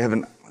 but I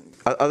haven't,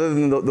 other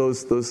than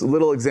those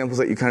little examples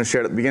that you kind of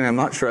shared at the beginning, I'm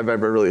not sure I've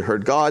ever really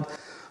heard God.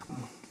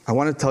 I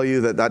want to tell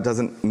you that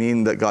doesn't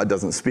mean that God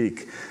doesn't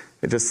speak.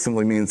 It just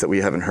simply means that we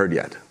haven't heard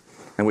yet.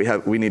 And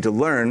we need to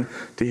learn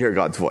to hear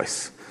God's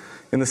voice.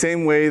 In the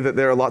same way that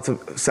there are lots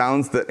of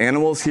sounds that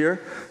animals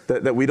hear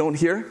that we don't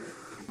hear,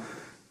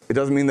 it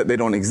doesn't mean that they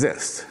don't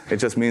exist. It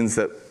just means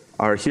that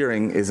our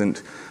hearing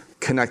isn't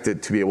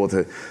connected to be able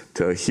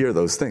to hear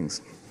those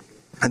things.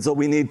 And so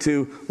we need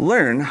to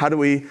learn. How do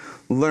we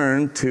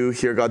learn to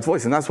hear God's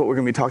voice? And that's what we're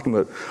going to be talking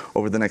about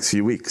over the next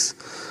few weeks.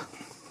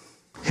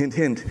 Hint,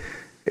 hint,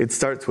 it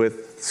starts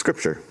with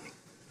Scripture.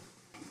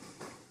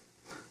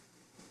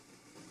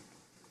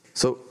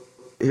 So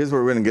here's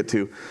where we're going to get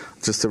to,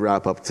 just to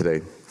wrap up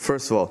today.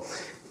 First of all,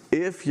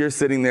 if you're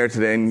sitting there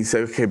today and you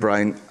say, okay,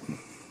 Brian,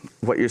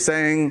 what you're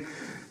saying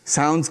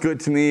sounds good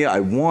to me. I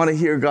want to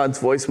hear God's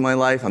voice in my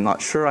life. I'm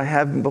not sure I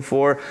haven't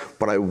before,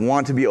 but I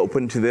want to be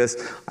open to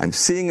this. I'm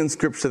seeing in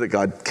Scripture that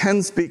God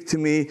can speak to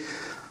me,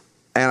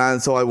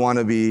 and so I want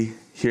to be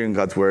hearing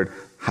God's word.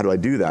 How do I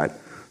do that?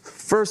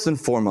 First and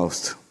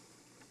foremost,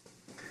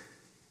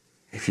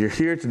 if you're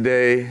here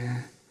today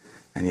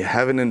and you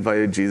haven't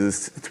invited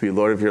Jesus to be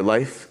Lord of your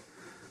life,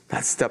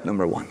 that's step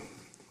number one.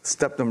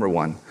 Step number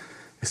one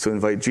is to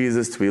invite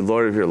Jesus to be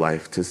Lord of your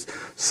life, to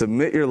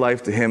submit your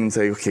life to him and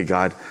say, okay,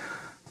 God,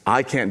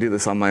 I can't do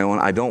this on my own.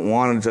 I don't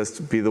want to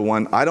just be the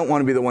one. I don't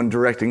want to be the one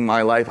directing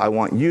my life. I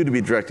want you to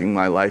be directing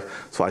my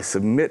life. So I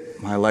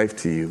submit my life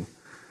to you.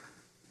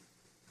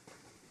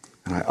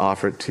 And I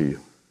offer it to you.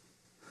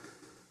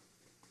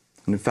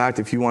 And in fact,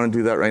 if you want to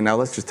do that right now,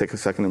 let's just take a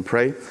second and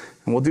pray.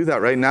 And we'll do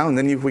that right now, and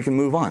then we can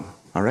move on.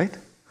 All right?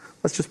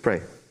 Let's just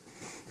pray.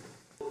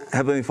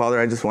 Heavenly Father,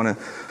 I just want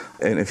to,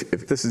 and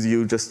if this is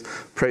you, just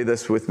pray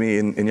this with me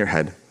in your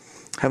head.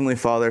 Heavenly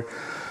Father,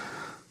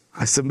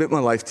 I submit my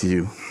life to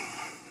you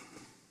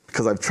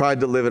because I've tried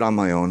to live it on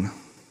my own,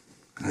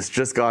 and it's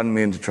just gotten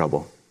me into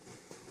trouble.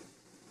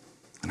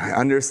 And I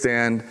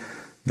understand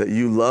that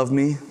you love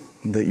me,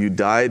 that you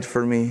died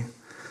for me,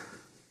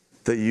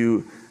 that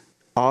you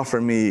offer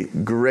me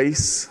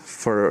grace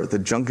for the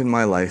junk in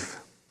my life,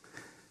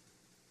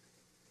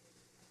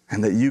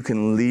 and that you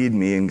can lead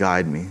me and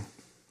guide me.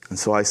 And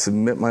so I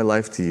submit my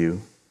life to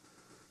you.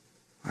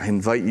 I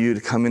invite you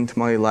to come into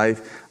my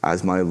life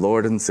as my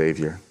Lord and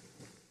Savior.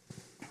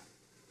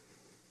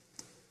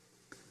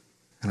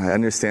 And I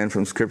understand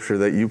from Scripture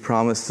that you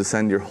promised to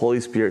send your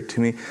Holy Spirit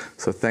to me.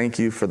 So thank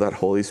you for that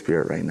Holy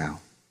Spirit right now.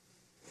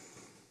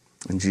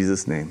 In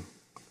Jesus' name,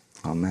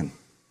 amen.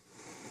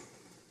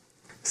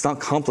 It's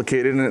not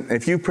complicated. And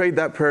if you prayed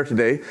that prayer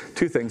today,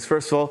 two things.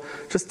 First of all,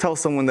 just tell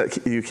someone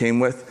that you came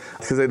with,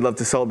 because they'd love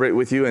to celebrate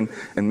with you and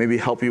maybe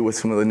help you with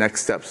some of the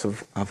next steps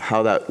of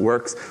how that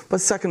works.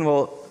 But second of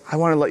all, I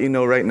want to let you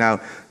know right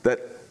now that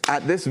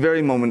at this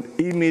very moment,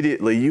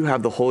 immediately, you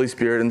have the Holy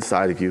Spirit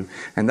inside of you.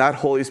 And that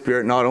Holy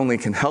Spirit not only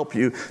can help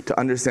you to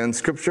understand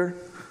Scripture,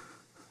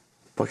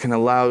 but can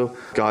allow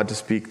God to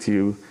speak to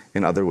you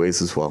in other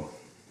ways as well.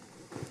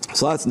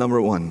 So that's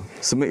number one.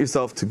 Submit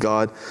yourself to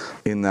God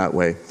in that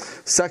way.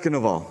 Second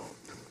of all,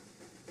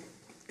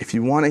 if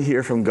you want to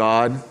hear from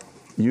God,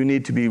 you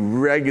need to be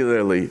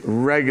regularly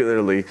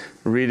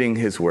reading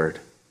His Word.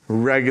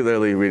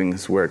 Regularly reading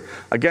His Word.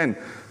 Again,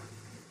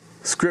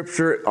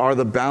 Scripture are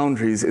the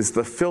boundaries, is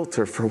the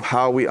filter for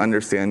how we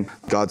understand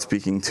God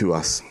speaking to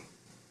us.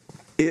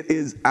 It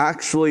is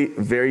actually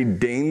very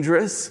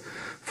dangerous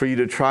for you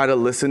to try to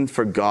listen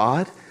for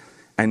God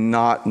and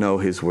not know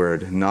His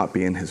Word, not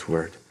be in His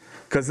Word.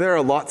 Because there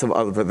are lots of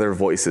other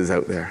voices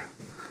out there.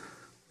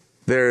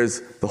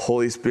 There's the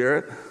Holy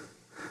Spirit.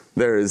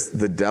 There is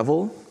the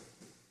devil.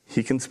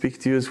 He can speak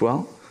to you as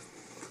well.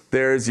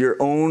 There's your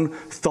own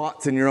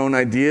thoughts and your own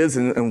ideas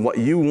and what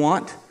you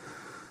want.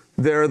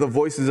 There are the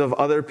voices of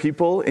other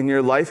people in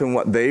your life and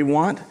what they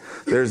want.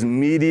 There's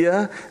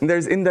media, and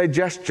there's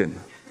indigestion.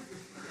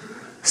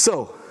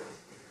 So,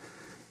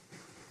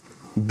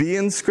 be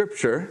in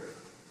Scripture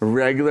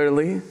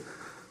regularly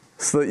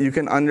so that you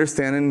can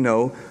understand and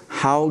know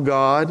how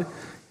God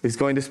is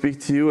going to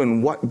speak to you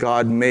and what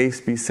God may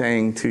be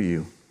saying to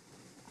you.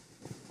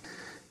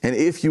 And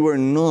if you are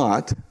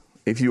not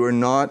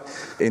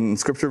in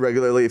Scripture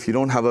regularly, if you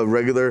don't have a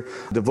regular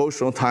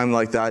devotional time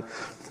like that,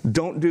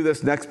 don't do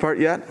this next part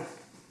yet.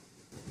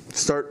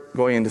 Start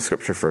going into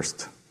Scripture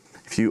first.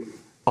 If you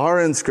are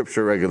in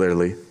Scripture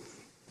regularly,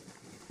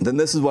 then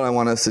this is what I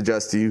want to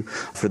suggest to you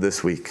for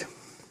this week.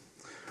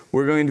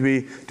 We're going to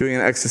be doing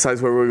an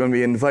exercise where we're going to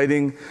be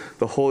inviting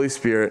the Holy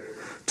Spirit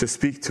to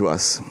speak to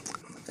us.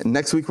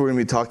 Next week, we're going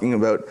to be talking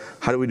about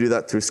how do we do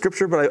that through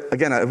Scripture. But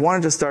I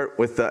wanted to start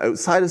with the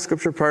outside of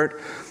Scripture part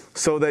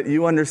so that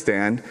you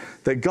understand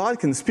that God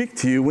can speak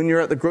to you when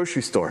you're at the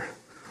grocery store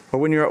or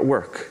when you're at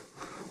work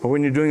or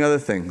when you're doing other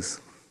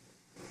things.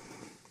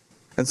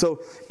 And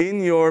so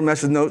in your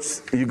message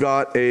notes, you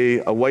got a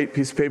white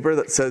piece of paper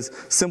that says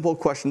simple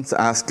questions to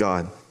ask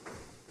God.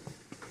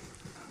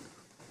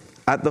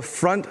 At the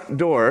front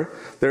door,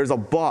 there's a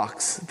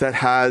box that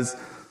has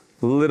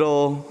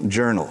little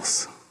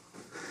journals.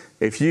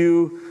 If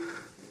you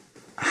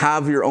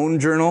have your own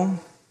journal,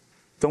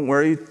 don't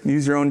worry,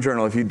 use your own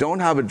journal. If you don't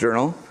have a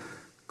journal,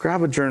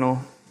 grab a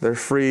journal. They're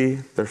free,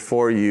 they're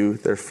for you,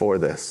 they're for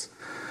this.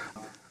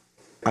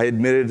 I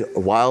admitted a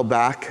while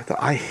back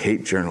that I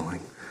hate journaling.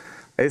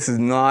 This is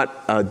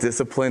not a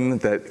discipline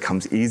that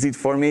comes easy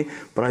for me,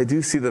 but I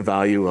do see the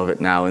value of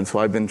it now, and so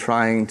I've been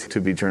trying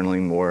to be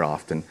journaling more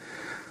often.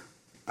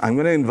 I'm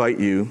going to invite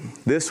you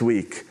this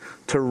week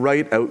to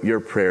write out your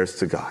prayers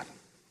to God.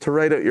 To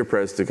write out your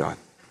prayers to God.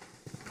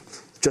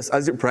 Just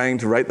as you're praying,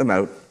 to write them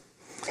out.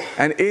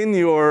 And in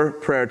your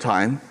prayer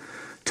time,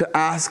 to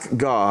ask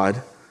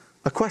God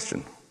a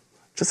question.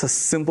 Just a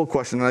simple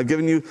question. And I've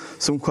given you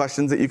some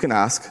questions that you can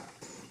ask.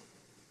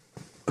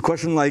 A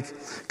question like,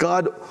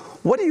 God,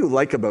 what do you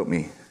like about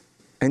me?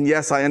 And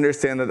yes, I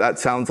understand that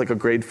sounds like a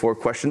grade 4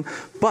 question,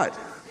 but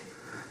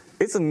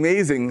it's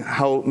amazing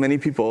how many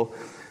people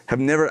have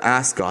never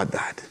asked God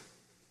that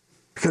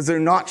because they're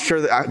not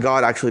sure that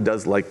God actually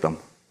does like them.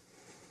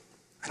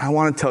 And I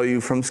want to tell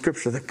you from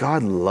Scripture that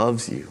God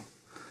loves you.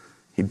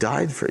 He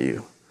died for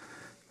you.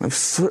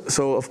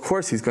 So of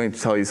course He's going to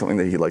tell you something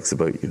that He likes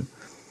about you.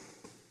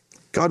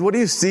 God, what do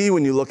you see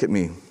when you look at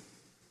me?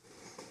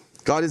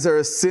 God, is there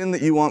a sin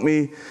that you want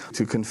me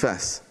to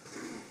confess?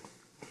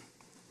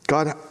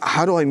 God,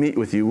 how do I meet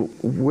with you?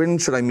 When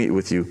should I meet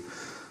with you?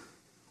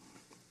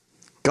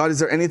 God, is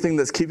there anything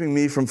that's keeping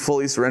me from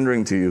fully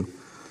surrendering to you?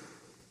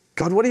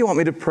 God, what do you want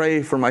me to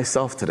pray for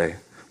myself today?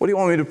 What do you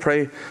want me to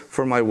pray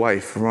for my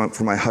wife,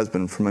 for my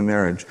husband, for my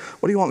marriage?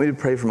 What do you want me to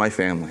pray for my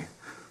family?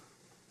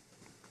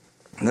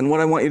 And then what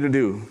I want you to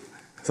do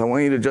is I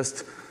want you to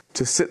just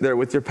to sit there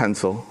with your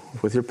pencil,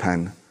 with your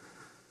pen,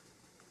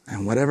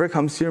 and whatever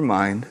comes to your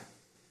mind,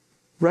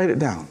 write it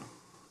down.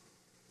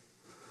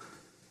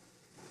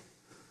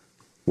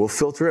 We'll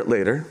filter it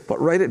later,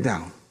 but write it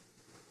down.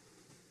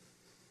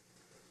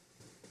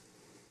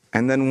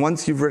 And then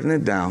once you've written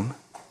it down,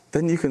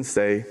 then you can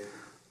say,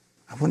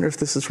 I wonder if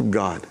this is from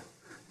God.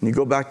 And you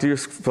go back to your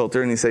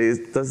filter and you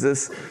say, does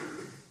this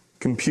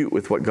compute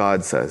with what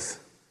God says?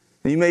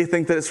 And you may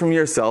think that it's from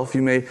yourself.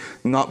 You may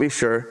not be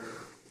sure.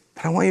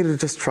 But I want you to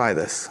just try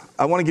this.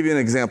 I want to give you an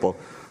example.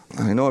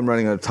 I know I'm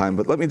running out of time,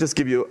 but let me just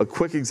give you a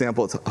quick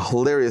example. It's a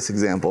hilarious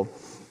example.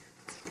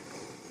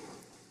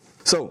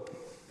 So,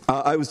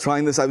 I was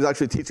trying this. I was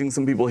actually teaching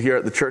some people here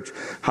at the church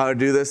how to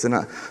do this.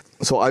 And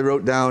so I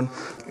wrote down,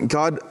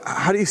 God,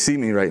 how do you see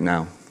me right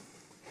now?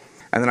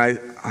 And then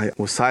I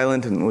was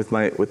silent and with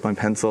my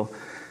pencil.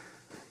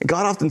 And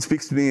God often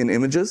speaks to me in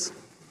images.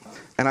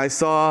 And I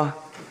saw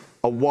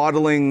a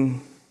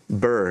waddling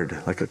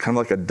bird, kind of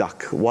like a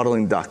duck,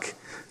 waddling duck.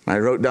 And I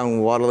wrote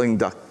down waddling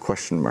duck ?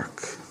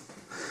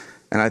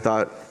 And I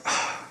thought,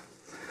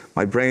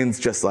 my brain's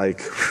just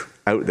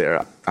out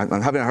there.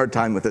 I'm having a hard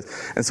time with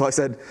this. And so I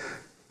said,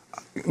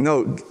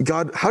 no,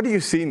 God, how do you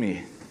see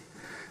me?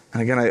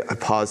 And again, I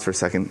paused for a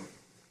second.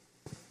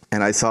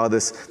 And I saw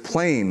this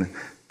plane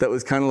that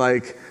was kind of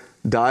like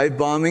dive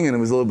bombing, and it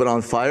was a little bit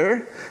on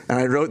fire. And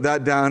I wrote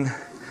that down.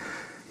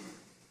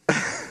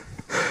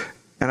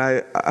 And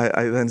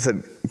I then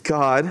said,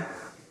 God,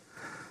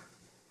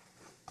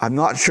 I'm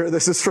not sure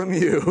this is from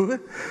you.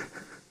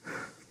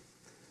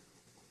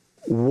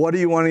 What do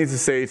you want me to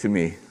say to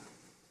me?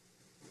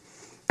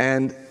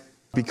 And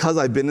because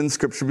I've been in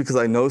Scripture, because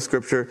I know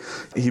Scripture,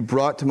 He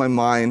brought to my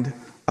mind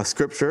a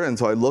Scripture, and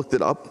so I looked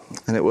it up,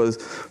 and it was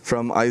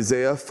from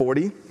Isaiah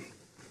 40.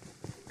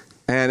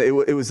 And it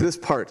was this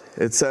part.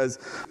 It says,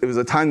 it was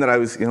a time that I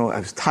was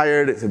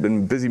tired. It had been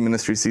a busy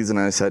ministry season.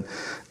 And I said,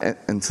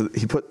 and so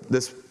He put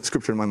this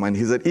scripture in my mind.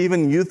 He said,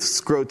 even youths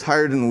grow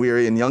tired and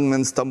weary, and young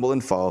men stumble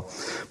and fall.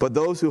 But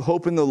those who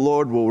hope in the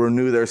Lord will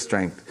renew their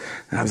strength.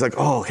 And I was like,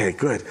 oh, okay,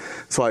 good.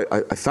 So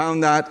I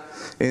found that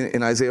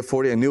in Isaiah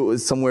 40. I knew it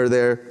was somewhere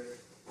there.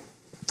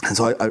 And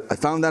so I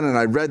found that and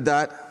I read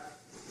that.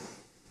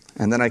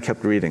 And then I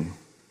kept reading.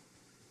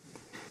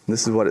 And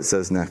this is what it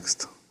says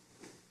next.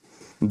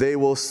 They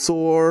will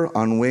soar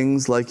on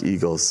wings like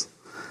eagles.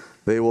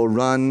 They will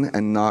run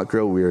and not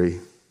grow weary.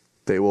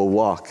 They will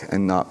walk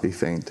and not be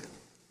faint.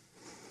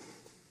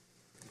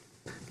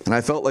 And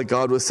I felt like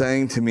God was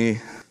saying to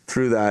me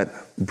through that,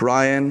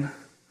 Brian,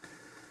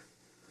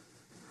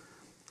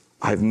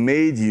 I've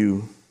made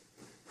you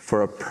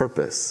for a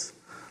purpose.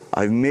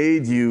 I've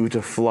made you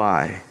to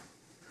fly.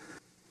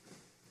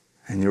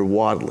 And you're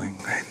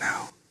waddling right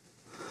now.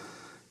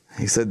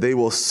 He said, they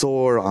will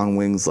soar on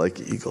wings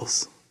like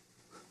eagles.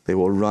 They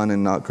will run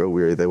and not grow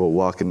weary. They will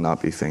walk and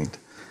not be faint.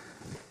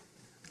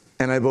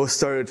 And I both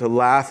started to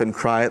laugh and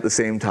cry at the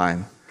same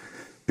time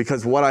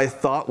because what I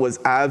thought was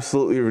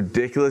absolutely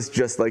ridiculous,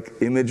 just like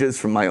images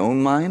from my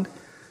own mind,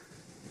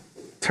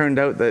 turned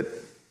out that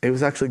it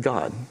was actually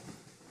God.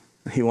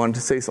 He wanted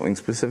to say something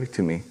specific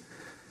to me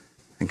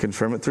and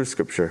confirm it through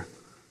Scripture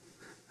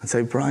and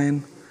say,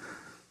 Brian,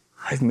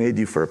 I've made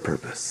you for a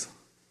purpose.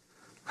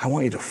 I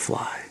want you to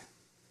fly.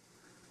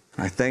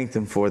 And I thanked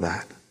him for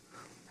that.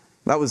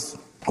 That was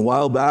a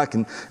while back,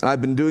 and I've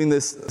been doing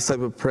this type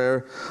of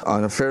prayer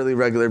on a fairly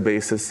regular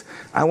basis.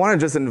 I want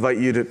to just invite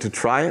you to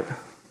try it,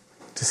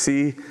 to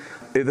see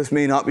if this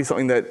may not be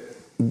something that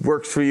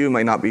works for you,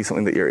 might not be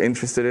something that you're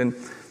interested in.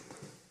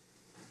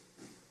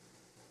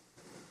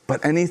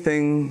 But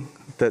anything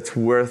that's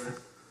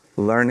worth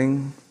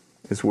learning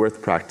is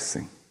worth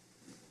practicing,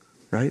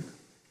 right?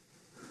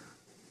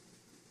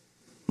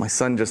 My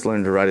son just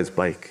learned to ride his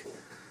bike.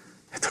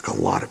 It took a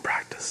lot of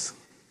practice.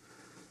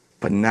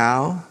 But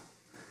now,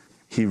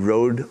 he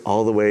rode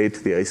all the way to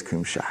the ice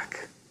cream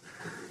shack.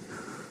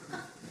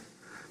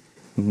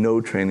 No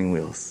training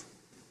wheels.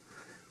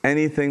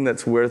 Anything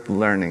that's worth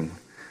learning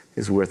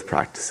is worth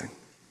practicing.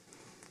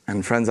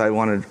 And friends,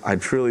 I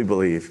truly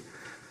believe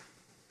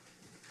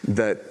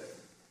that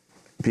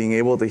being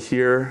able to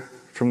hear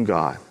from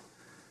God,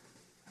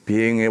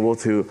 being able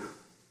to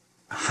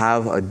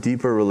have a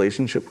deeper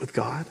relationship with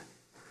God,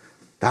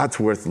 that's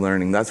worth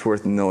learning, that's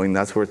worth knowing,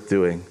 that's worth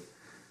doing.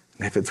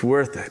 And if it's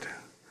worth it,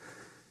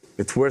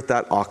 it's worth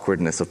that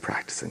awkwardness of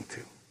practicing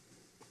too.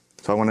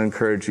 So I want to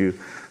encourage you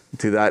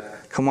to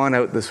that. Come on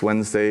out this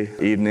Wednesday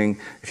evening.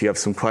 If you have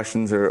some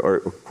questions or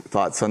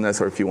thoughts on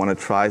this, or if you want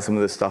to try some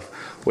of this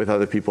stuff with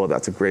other people,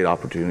 that's a great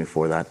opportunity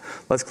for that.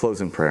 Let's close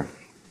in prayer.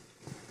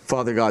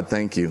 Father God,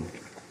 thank you.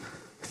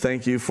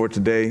 Thank you for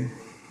today.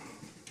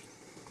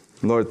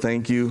 Lord,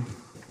 thank you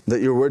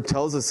that your word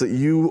tells us that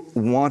you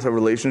want a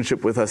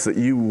relationship with us, that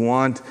you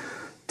want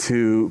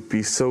to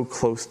be so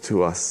close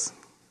to us,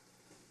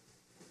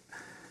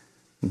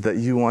 that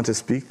you want to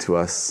speak to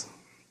us.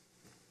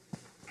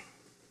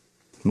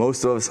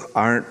 Most of us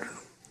aren't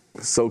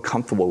so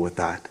comfortable with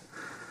that.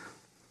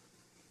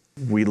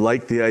 We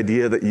like the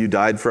idea that you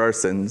died for our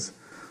sins.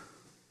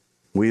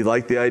 We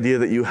like the idea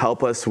that you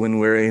help us when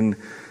we're in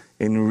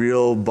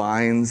real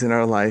binds in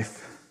our life.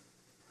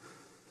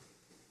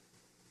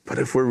 But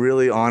if we're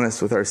really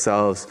honest with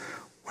ourselves,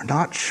 we're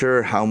not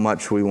sure how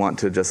much we want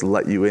to just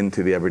let you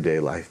into the everyday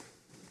life.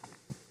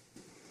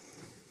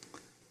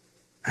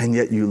 And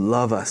yet you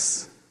love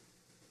us.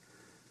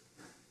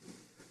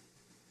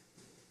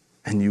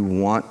 And you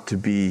want to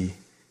be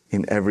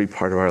in every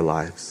part of our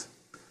lives.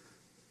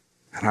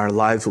 And our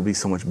lives will be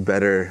so much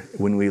better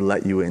when we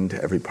let you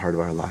into every part of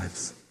our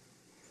lives.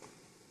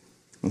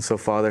 And so,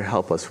 Father,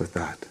 help us with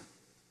that.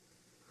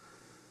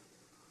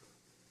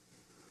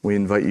 We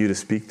invite you to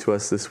speak to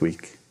us this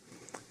week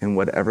in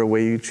whatever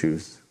way you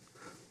choose,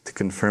 to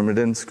confirm it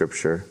in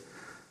Scripture,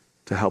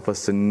 to help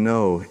us to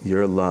know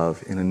your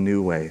love in a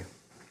new way.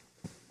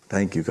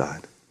 Thank you,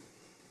 God.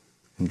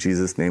 In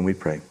Jesus' name we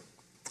pray.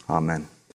 Amen.